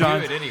just do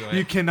John. it anyway.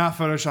 You cannot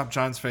Photoshop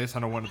John's face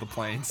onto one of the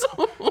planes.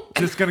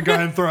 Just gonna go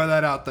ahead and throw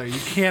that out there. You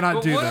cannot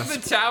But do what this.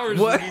 if the towers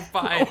What? would be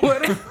fine?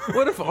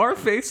 What if our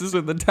faces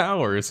are the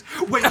towers?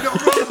 Wait,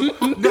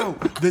 no.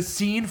 The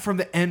scene from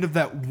the end of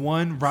that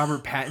one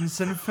Robert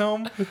Pattinson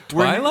film.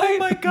 Twilight? Oh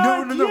my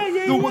God, no.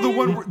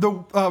 The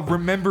one,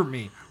 Remember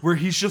Me, where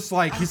he's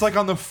like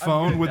on the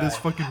phone with his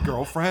fucking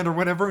girlfriend or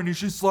whatever, and he's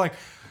just like,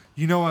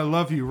 you know, I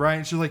love you, right?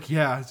 And she's like,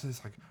 yeah. It's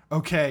just like,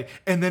 okay.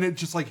 And then it's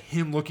just like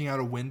him looking out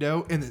a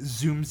window, and it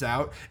zooms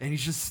out, and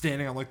he's just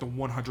standing on like the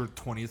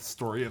 120th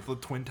story of the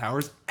Twin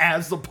Towers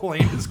as the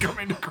plane is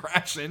coming to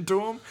crash into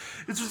him.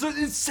 It's just an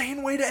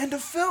insane way to end a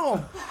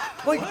film.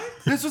 Like,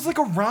 this was like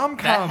a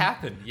rom-com. That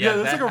happened. Yeah,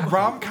 that's that like a happened.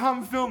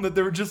 rom-com film that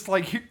they were just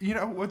like, you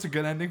know, what's a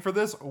good ending for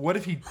this? What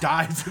if he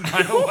dies in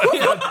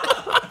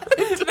 9/11?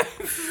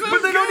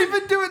 But they don't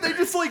even do it. They're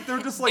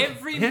just like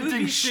Every hinting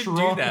movie should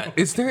strong. do that.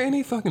 Is there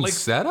any fucking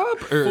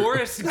setup? Or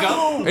Forrest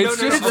Gump. It's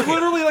just- It's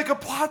literally like a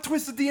plot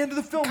twist at the end of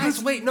the film. Guys,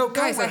 There's wait, no,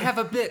 guys, way. I have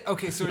a bit.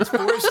 Okay, so it's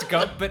Forrest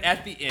Gump, but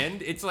at the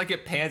end, it's like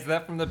it pans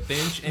up from the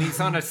bench, and he's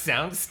on a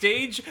sound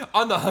stage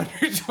on the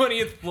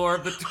 120th floor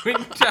of the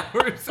Twin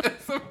Towers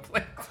as a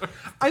plane.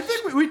 I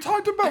think we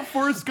talked about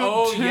Forrest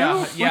Gump 2,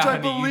 yeah, which I honey,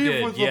 you believe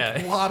did, was yeah.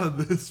 the plot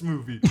of this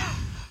movie.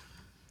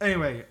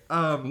 Anyway,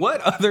 What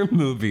other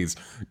movies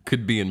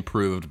could be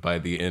improved by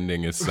the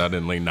ending is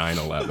suddenly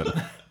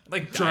 9/11?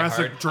 Like Die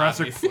Hard,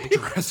 Jurassic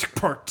obviously.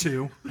 Park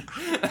 2.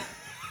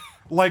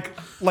 like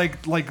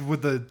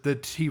with the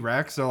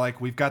T-Rex, they're like,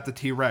 we've got the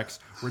T-Rex.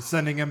 We're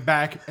sending him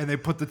back, and they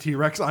put the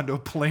T-Rex onto a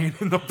plane,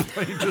 and the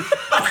plane just...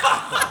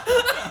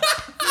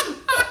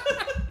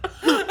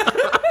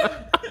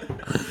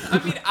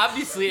 I mean,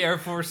 obviously Air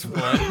Force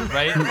One,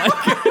 right?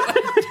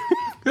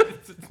 Like,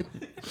 it's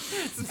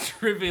a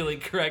trivially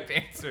correct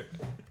answer.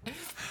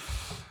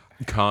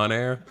 Con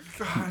Air?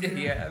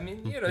 Yeah, I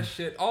mean,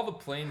 shit. All the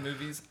plane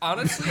movies.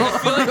 Honestly,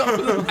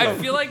 I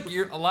feel like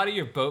a lot of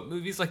your boat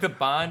movies, like the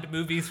Bond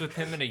movies with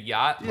him in a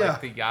yacht, Yeah.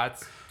 like the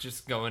yachts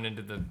just going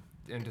into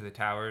the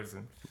towers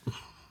and.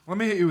 Let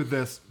me hit you with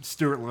this,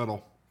 Stuart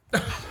Little.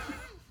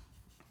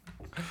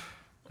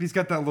 He's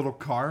got that little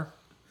car,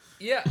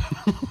 Yeah.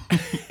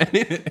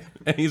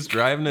 And he's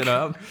driving it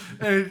up.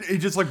 and he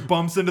just like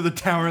bumps into the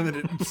tower, and then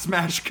it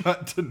smash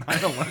cut to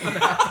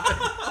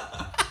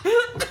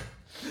 9/11.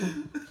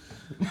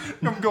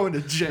 I'm going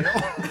to jail.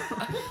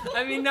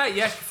 I mean, not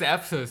yet, 'cause the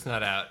episode's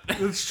not out.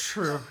 That's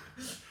true.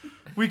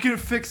 We can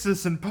fix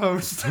this in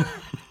post.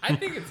 I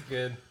think it's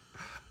good.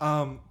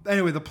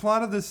 Anyway, the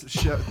plot of this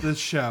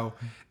show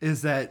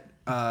is that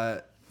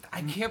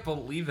I can't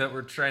believe that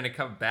we're trying to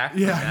come back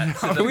Yeah, from that. to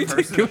Can the we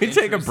person take a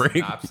interest break?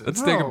 synopsis.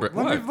 Let's take a No, break.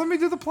 let me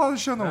do the plot of the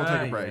show, and then we'll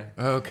take a break.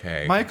 Yeah.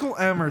 Okay. Michael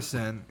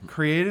Emerson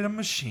created a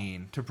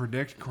machine to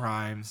predict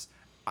crimes,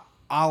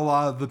 a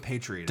la the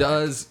Patriot Act.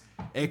 Does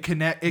It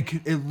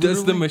the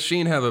literally-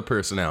 machine have a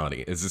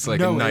personality? Is this like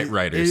No, a Knight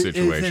Rider it is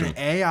situation? an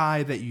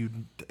AI that you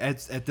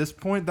at this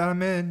point that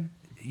I'm in,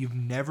 you've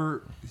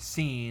never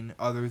seen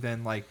other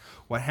than like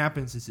what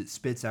happens is it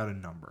spits out a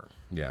number.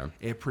 Yeah.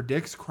 It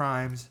predicts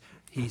crimes.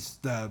 His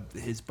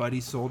buddy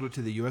sold it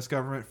to the U.S.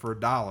 government for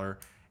 $1,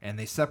 and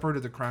they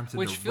separated the crimes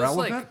Which into feels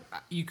relevant.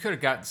 like you could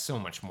have gotten so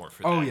much more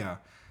for that. Oh yeah.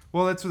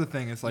 Well, that's the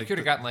thing. It's You like could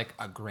have gotten like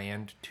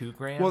 $1,000,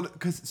 $2,000. well,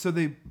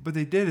 what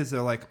they did is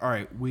they're like, all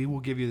right, we will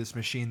give you this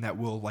machine that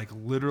will like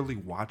literally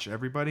watch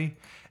everybody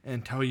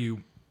and tell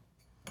you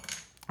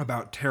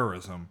about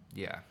terrorism,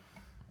 yeah.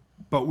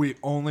 but we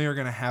only are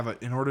going to have it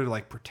in order to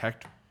like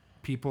protect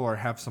people or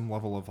have some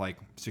level of like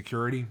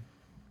security.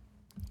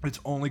 It's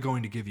only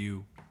going to give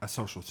you a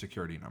social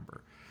security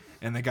number.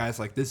 And the guy's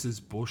like, this is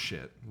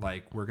bullshit.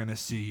 Like, we're going to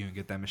sue you and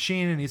get that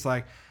machine. And he's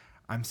like,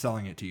 I'm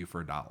selling it to you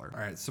for $1. All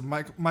right. So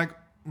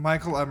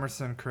Michael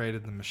Emerson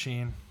created the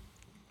machine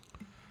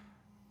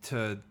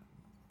to,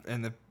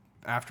 in the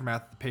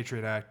aftermath of the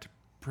Patriot Act,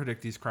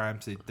 predict these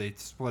crimes. They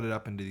split it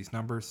up into these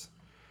numbers.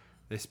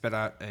 They spit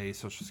out a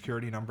social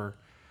security number,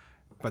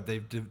 but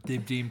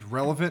they've deemed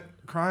relevant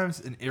crimes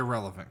and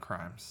irrelevant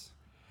crimes.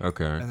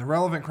 Okay. And the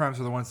relevant crimes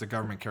are the ones the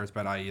government cares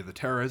about, i.e. the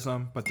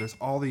terrorism, but there's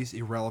all these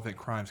irrelevant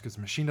crimes because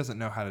the machine doesn't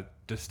know how to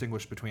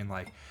distinguish between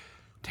like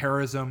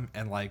terrorism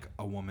and like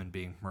a woman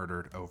being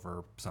murdered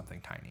over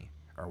something tiny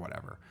or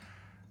whatever.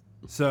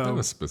 That So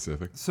was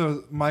specific.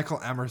 so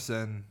Michael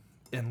Emerson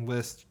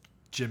enlists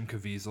Jim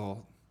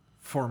Caviezel,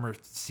 former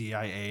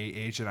CIA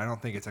agent. I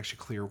don't think it's actually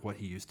clear what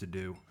he used to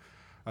do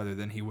other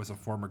than he was a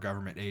former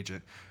government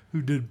agent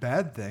who did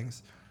bad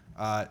things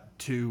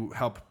to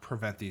help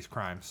prevent these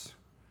crimes.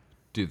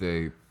 Do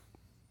they?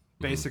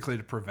 Basically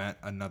to prevent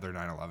another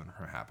 9/11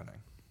 from happening.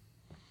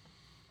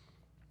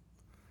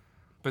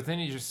 But then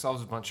he just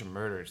solves a bunch of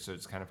murders, so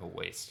it's kind of a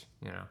waste,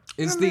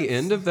 Is the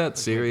end of that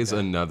series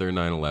another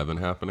 9/11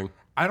 happening?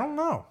 I don't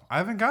know. I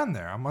haven't gotten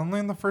there. I'm only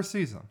in the first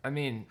season. I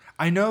mean,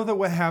 I know that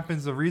what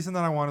happens, the reason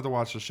that I wanted to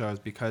watch the show is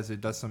because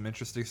it does some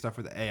interesting stuff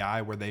with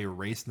AI where they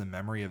erase the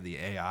memory of the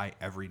AI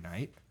every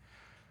night.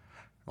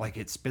 Like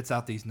it spits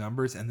out these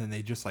numbers and then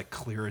they just like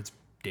clear its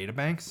data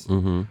banks.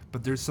 Mm-hmm.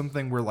 But there's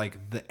something where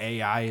like the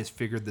AI has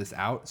figured this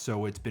out.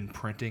 So it's been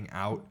printing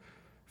out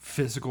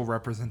physical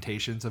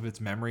representations of its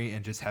memory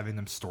and just having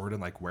them stored in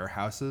like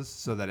warehouses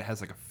so that it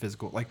has like a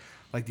physical,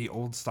 like the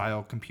old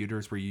style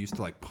computers where you used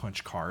to like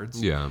punch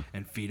cards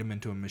and feed them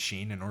into a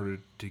machine in order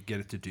to get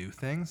it to do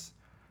things.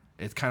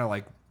 It's kind of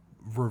like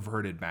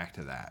reverted back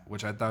to that,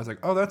 which I thought was like,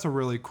 oh, that's a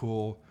really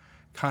cool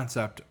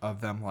concept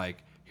of them.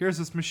 Like, here's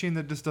this machine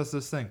that just does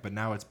this thing, but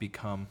now it's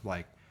become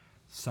like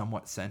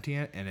somewhat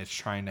sentient and it's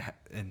trying to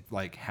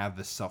have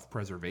this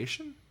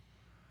self-preservation.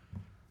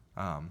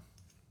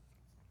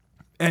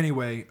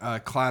 Anyway,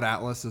 Cloud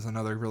Atlas is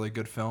another really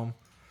good film.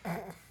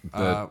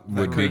 That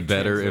would be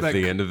better if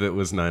the end of it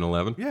was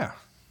 9/11. Yeah.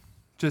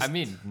 Just I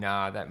mean,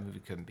 nah, that movie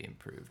couldn't be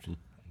improved.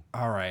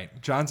 all right.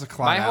 John's a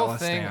Cloud My whole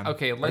Atlas thing, stan.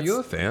 okay, Are you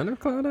a fan of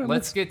Cloud Atlas?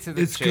 let's get to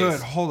the It's chase. good.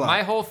 Hold on.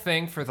 My whole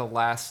thing for the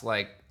last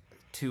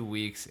 2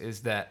 weeks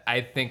is that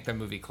I think the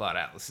movie Cloud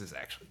Atlas is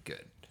actually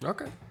good.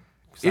 Okay.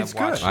 'Cause It's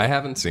I've watched good. I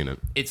haven't seen it.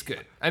 It's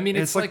good. I mean,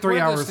 it's, It's like like 3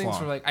 one of those hours things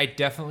long. where I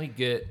definitely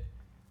get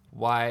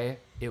why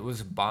it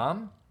was a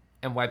bomb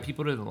and why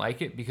people didn't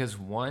like it because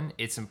one,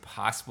 it's not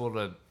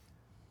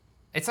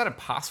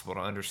impossible to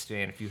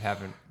understand if you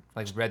haven't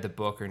read the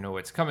book or know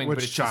what's coming. Which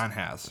but it's John just,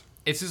 has.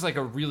 it's just like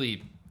a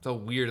really a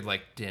weird,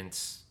 like,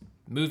 dense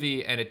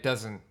movie, and it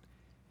doesn't.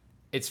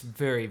 It's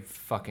very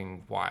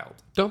fucking wild.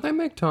 Don't they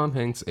make Tom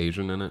Hanks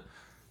Asian in it?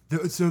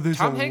 So there's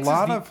Tom a Hanks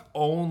lot is the of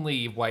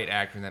only white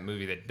actor in that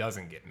movie that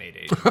doesn't get made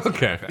Asian.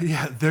 Okay.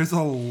 yeah. There's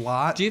a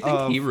lot. Do you think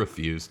of he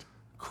refused?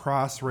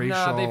 cross-racial?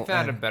 No, they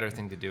found a and- better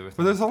thing to do with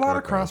But it. there's a lot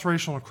of Okay.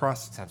 cross-racial and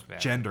Sounds bad.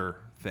 cross-gender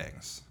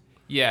things.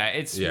 Yeah,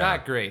 it's Yeah.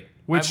 not great.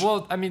 Which-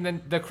 I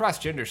mean, the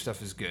cross-gender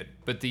stuff is good,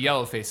 but the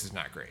yellow face is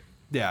not great.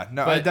 Yeah.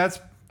 No, But that's.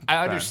 I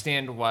bad.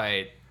 understand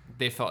why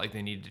they felt like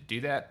they needed to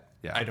do that.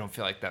 Yeah. I don't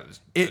feel like that was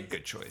a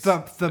good choice.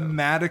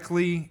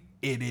 Thematically,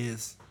 it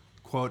is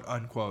quote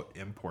unquote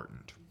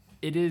important.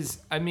 It is.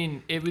 I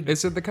mean, it would.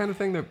 Is it the kind of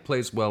thing that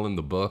plays well in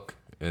the book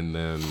and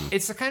then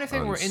It's the kind of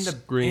thing on where in the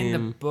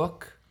screen?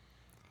 book.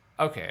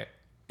 Okay,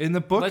 In the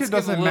book, Let's it give a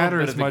doesn't little matter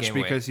bit as of the much game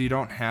away. because you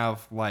don't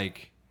have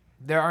like.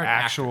 there aren't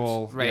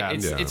Actual- actors, right? yeah.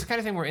 It's Yeah. it's the kind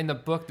of thing where in the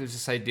book there's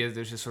this idea that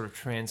there's this sort of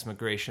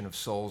transmigration of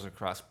souls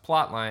across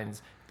plot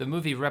lines. The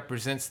movie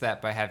represents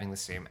that by having the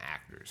same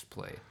actors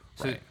play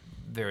Right.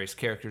 various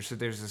characters. So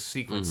there's a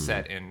sequence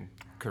set in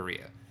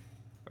Korea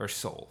or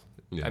Seoul.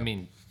 Yeah. I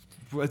mean,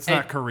 It's And-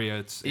 not Korea.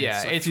 It's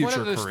yeah, a it's one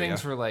future of those Korea.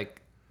 things where like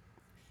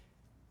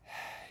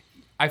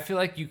I feel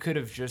like you could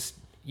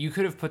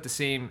have put the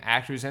same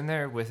actors in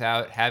there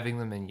without having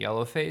them in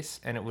yellowface,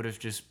 and it would have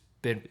just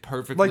been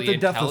perfectly like the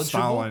death of intelligible.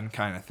 Stalin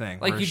kind of thing.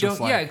 Like where you it's don't,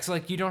 just like, yeah, it's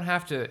like you don't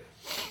have to,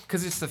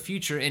 because it's the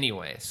future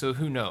anyway. So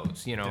who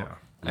knows, you know? Yeah.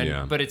 And,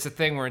 Yeah. But it's a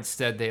thing where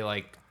instead they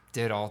like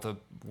did all the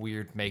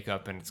weird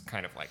makeup, and it's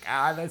kind of like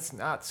that's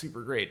not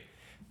super great.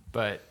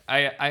 But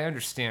I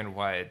understand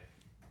why.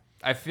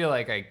 I feel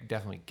like I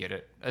definitely get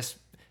it.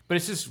 But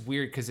it's just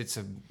weird because it's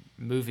a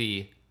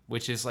movie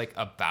which is like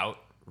about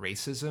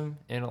racism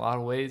in a lot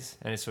of ways,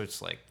 and so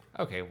it's like,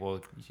 okay,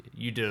 well,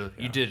 you did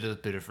a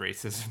bit of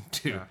racism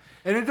too. Yeah.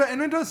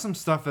 And it does some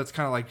stuff that's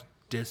kind of like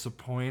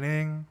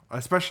disappointing,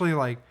 especially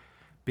like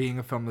being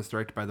a film that's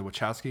directed by the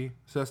Wachowski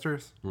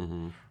sisters.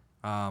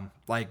 Mm-hmm.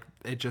 Like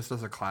it just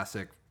does a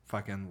classic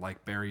fucking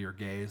like bury your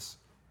gays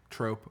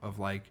trope of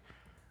like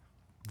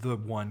the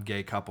one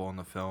gay couple in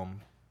the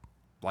film,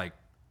 like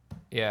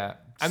Yeah.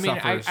 I mean,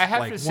 suffers, I have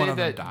like, to one say of them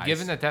that dies.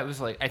 given that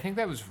was like, I think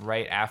that was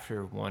right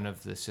after one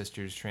of the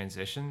sisters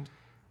transitioned.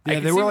 I Yeah,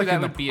 could they see were, where like, that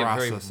in the would be a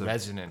very process of-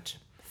 resonant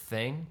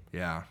thing.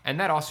 yeah, And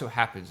that also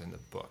happens in the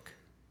book.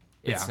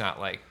 It's Yeah. not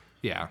like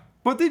yeah.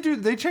 But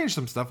they change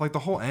some stuff, like the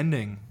whole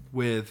ending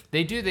with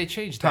they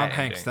changed Tom that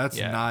Hanks. ending. That's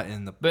Yeah. not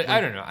in the. But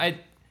I don't know.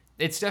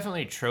 It's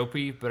definitely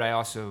tropey, but I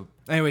also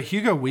Anyway,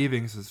 Hugo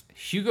Weavings is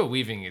Hugo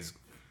Weaving is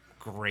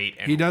great.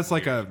 And he does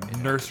like a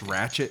weird. Nurse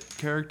Ratchet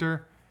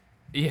character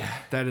Yeah.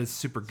 that is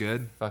super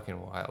good. Fucking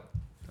wild.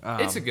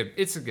 It's a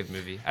good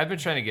movie. I've been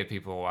trying to get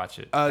people to watch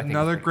it. I think it's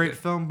Another pretty great good.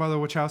 film by the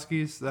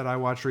Wachowskis that I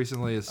watched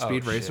recently is Speed Oh,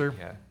 shit, Racer.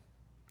 Yeah.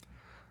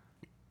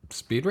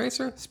 Speed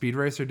Racer? Speed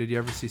Racer. Did you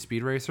ever see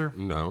Speed Racer?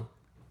 No.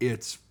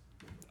 It's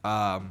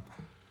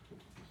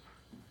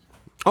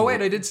Oh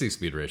wait, I did see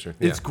Speed Racer.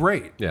 Yeah. it's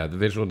great. Yeah, the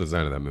visual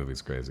design of that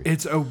movie's crazy.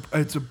 It's a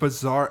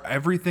bizarre.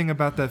 Everything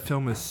about that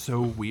film is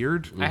so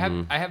weird. I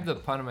have the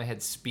pun in my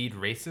head. Speed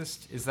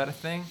racist. Is that a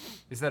thing?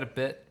 Is that a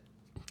bit?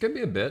 Could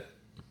be a bit.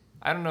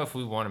 I don't know if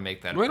we want to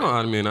make that. We don't.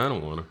 I mean, I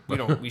don't want to. We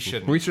don't. We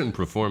shouldn't. We shouldn't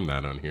perform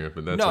that on here.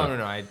 But that's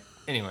No.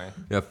 Anyway.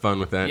 Have fun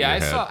with that. Yeah,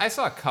 in your head. I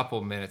saw a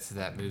couple minutes of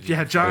that movie.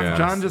 Yeah, John. Yeah.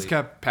 John just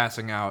kept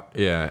passing out.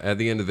 Yeah, at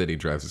the end of it, he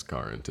drives his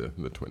car into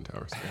the Twin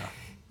Towers.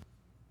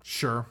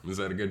 Sure. Is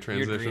that a good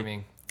You're transition?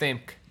 dreaming.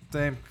 Think.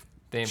 Same.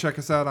 Same. Check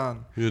us out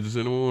on Yeah, does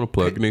anyone want to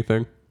plug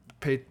anything?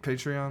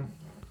 Patreon.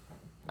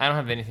 I don't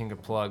have anything to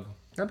plug.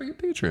 How about your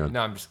Patreon?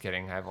 No, I'm just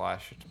kidding. I have a lot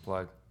of shit to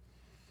plug.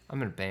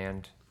 I'm in a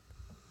band.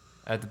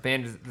 The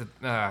band is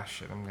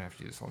shit. I'm gonna have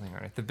to do this whole thing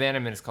right. The band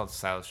I'm in is called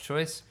Stylish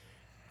Choice.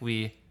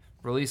 We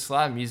release a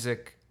lot of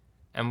music,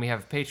 and we have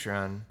a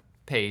Patreon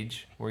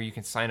page where you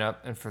can sign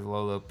up, and for the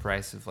low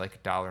price of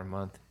like $1 a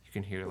month, you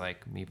can hear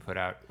like me put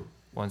out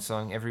one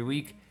song every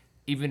week.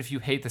 Even if you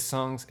hate the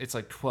songs, it's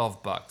like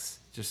 $12.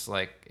 Just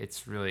like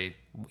it's really,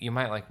 you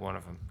might like one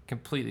of them.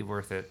 Completely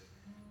worth it,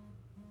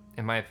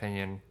 in my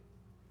opinion.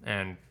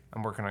 And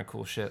I'm working on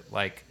cool shit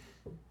like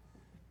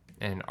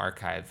an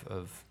archive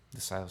of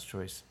the Styles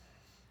Choice.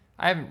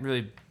 I haven't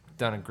really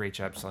done a great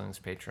job selling this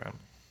Patreon.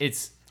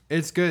 It's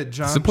It's good.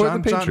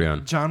 Support the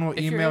Patreon. John will If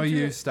you're email into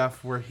you it.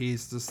 stuff where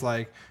he's just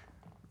like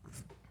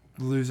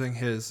losing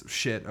his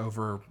shit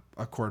over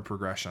a chord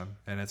progression,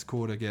 and it's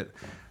cool to get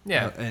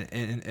Yeah.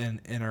 an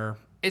inner.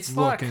 it's a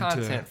lot look of into-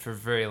 content for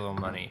very little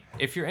money.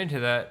 If you're into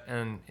that,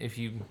 and if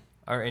you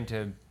are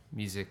into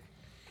music,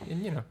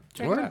 and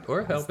check it out.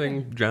 Or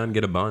helping John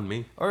get a bond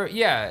me. Or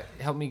yeah,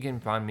 help me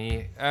get on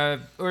me.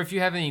 Or if you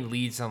have any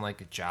leads on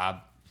like a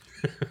job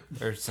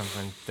or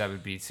something, that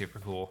would be super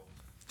cool.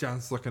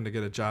 John's looking to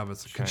get a job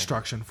as a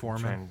construction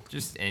foreman.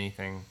 Just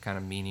anything kind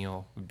of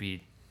menial would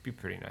be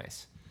pretty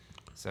nice.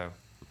 So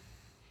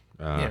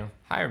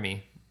hire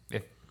me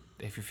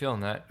if you're feeling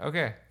that.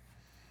 Okay.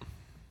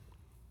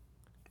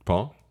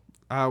 Paul?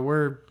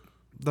 We're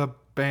the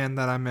band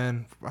that I'm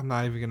in. I'm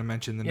not even going to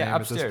mention the Yeah, name at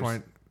this Upstairs.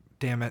 point.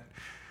 Damn it.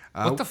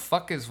 What the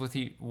fuck is with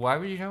you? Why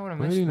would you not want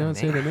to Why do mention you not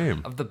say the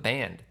name? of the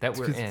band that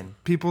we're in?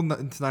 People,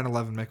 it's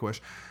 9/11. Make a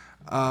wish.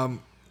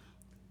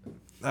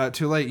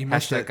 Too late. You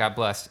missed Hashtag it. God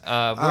bless.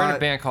 We're in a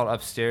band called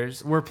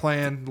Upstairs. We're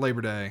playing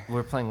Labor Day.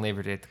 We're playing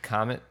Labor Day at the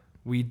Comet.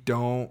 We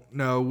don't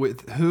know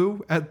with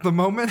who at the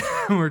moment.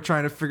 We're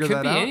trying to figure Could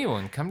that be out.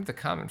 anyone. Come to the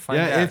Comet and find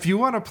Yeah, out. if you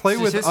want to play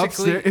with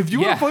Statistically,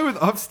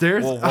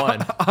 upstairs, Well,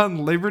 one.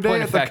 on Labor Day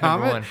Point at of the fact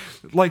number Comet,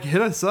 like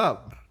hit us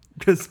up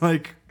because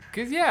like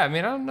Because, yeah, I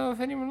mean, I don't know if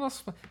anyone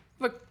else...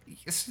 Look,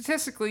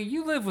 statistically,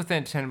 you live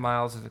within 10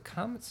 miles of the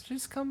Comet, so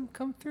just come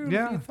through.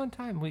 Yeah. It'll be a fun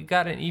time. We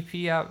got an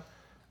EP out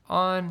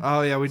on...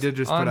 oh yeah, we did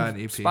just on put out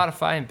an EP.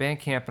 Spotify and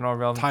Bandcamp and all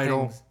relevant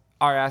Title. things.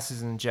 Our Ass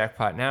is in the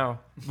Jackpot Now.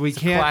 We It's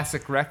can't- a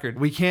classic record.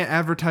 We can't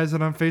advertise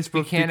it on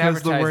Facebook can't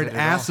because the advertise word it at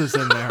ass is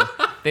in there.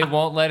 They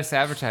won't let us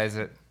advertise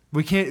it.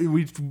 We can't.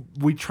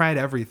 We tried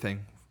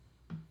everything.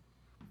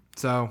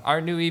 So Our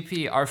new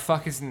EP, Our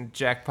Fuck is in the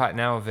Jackpot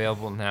Now,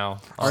 available now.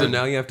 So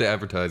now you have to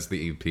advertise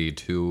the EP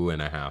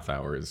 2.5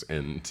 hours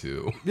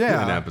into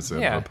Yeah. an episode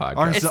Yeah. of a podcast.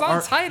 Our- It's So on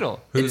our-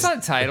 title. It's on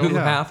title. Who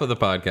Yeah. half of the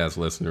podcast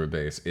listener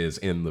base is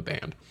in the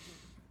band.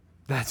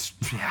 that's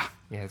yeah.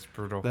 Yeah, it's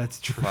brutal. That's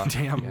true. Fuck.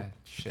 Damn. Yeah,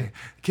 shit.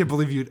 Can't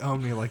believe you'd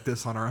own me like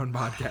this on our own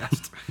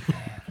podcast.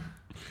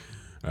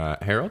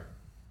 Harold?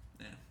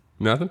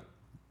 Nothing?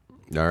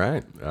 All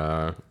right.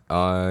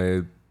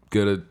 I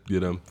go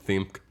to,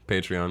 theme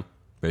Patreon.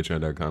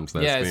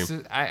 Patreon.com/theme. Yeah, it's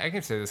just, I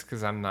can say this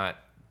because I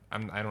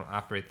don't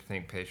operate the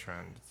Think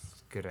Patreon.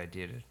 It's a good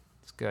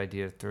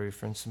idea to throw your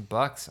friends some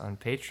bucks on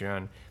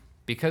Patreon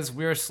because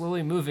we are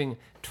slowly moving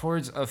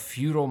towards a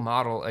feudal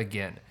model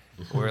again,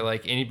 where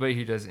like anybody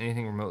who does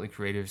anything remotely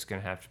creative is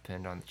going to have to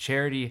depend on the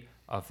charity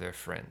of their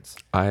friends.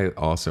 I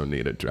also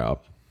need a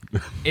job.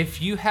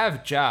 If you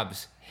have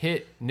jobs,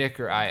 hit Nick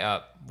or I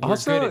up. We're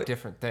Also, good at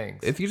different things.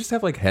 If you just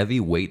have like heavy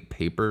weight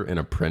paper and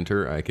a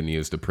printer I can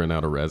use to print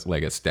out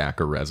a stack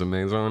of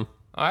resumes on.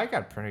 Oh, I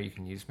got a printer you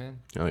can use, man.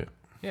 Oh yeah.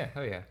 Yeah,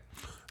 hell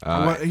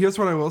yeah. Here's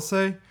what I will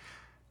say.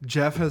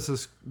 Jeff has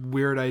this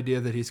weird idea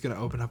that he's going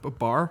to open up a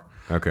bar.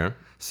 Okay.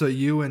 So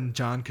you and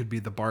John could be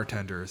the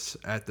bartenders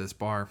at this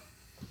bar.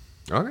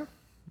 Okay.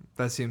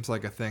 That seems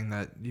like a thing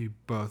that you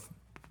both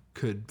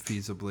could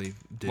feasibly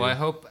do. Well, I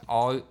hope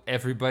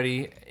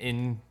everybody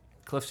in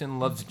Clifton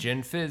loves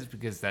gin fizz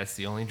because that's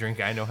the only drink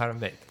I know how to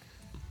make.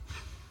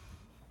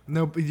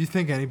 No, but you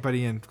think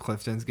anybody in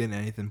Clifton's getting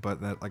anything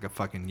but that, like a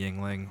fucking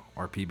Yingling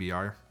or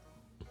PBR?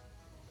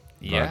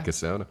 Yeah, Vodka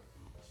soda.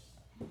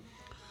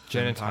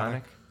 gin and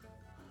tonic.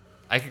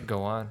 I could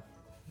go on.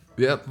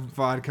 Yep.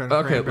 Vodka and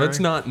Okay, cranberry. let's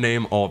not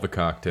name all the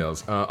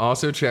cocktails.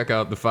 Also, check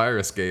out The Fire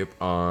Escape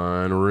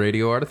on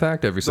Radio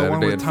Artifact every The one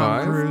Saturday with at Tom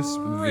 5. Cruise.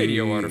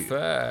 Radio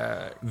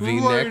Artifact. The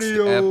next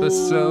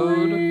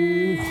episode.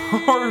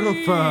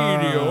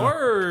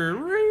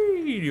 Artifact.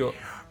 Radio.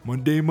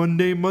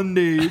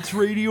 Monday. It's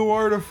Radio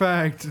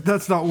Artifact.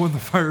 That's not when The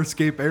Fire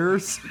Escape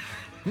airs.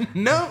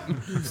 No.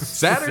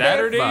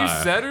 Saturday. at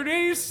 5.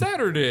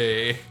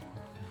 Saturday.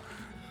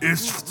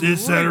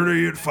 It's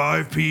Saturday at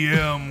 5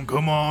 p.m.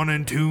 Come on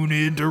and tune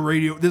in to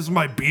radio. This is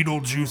my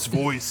Beetlejuice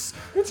voice.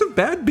 It's a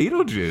bad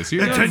Beetlejuice.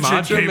 You're doing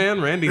Macho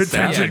Man Randy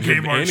Savage. Attention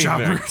of Kmart anything.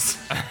 shoppers.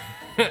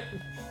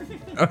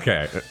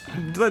 Okay.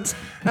 Let's.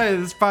 Hey,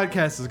 this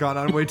podcast has gone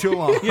on way too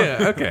long.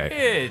 Yeah,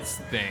 okay. It's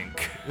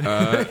Think.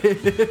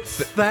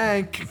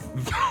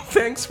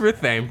 Thanks for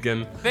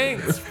thanking.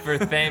 Thanks for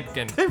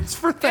thanking. Thanks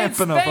for It's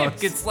thamping of thank.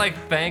 us. It's like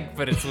thank,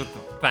 but it's with the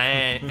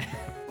thank.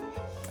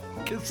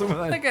 Give some of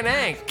that. Like an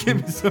ank. Give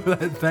me some of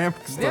that thamp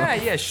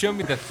stuff. Yeah, show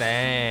me the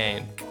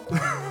thank.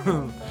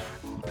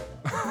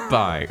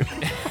 Bye.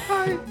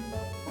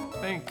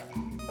 Thank.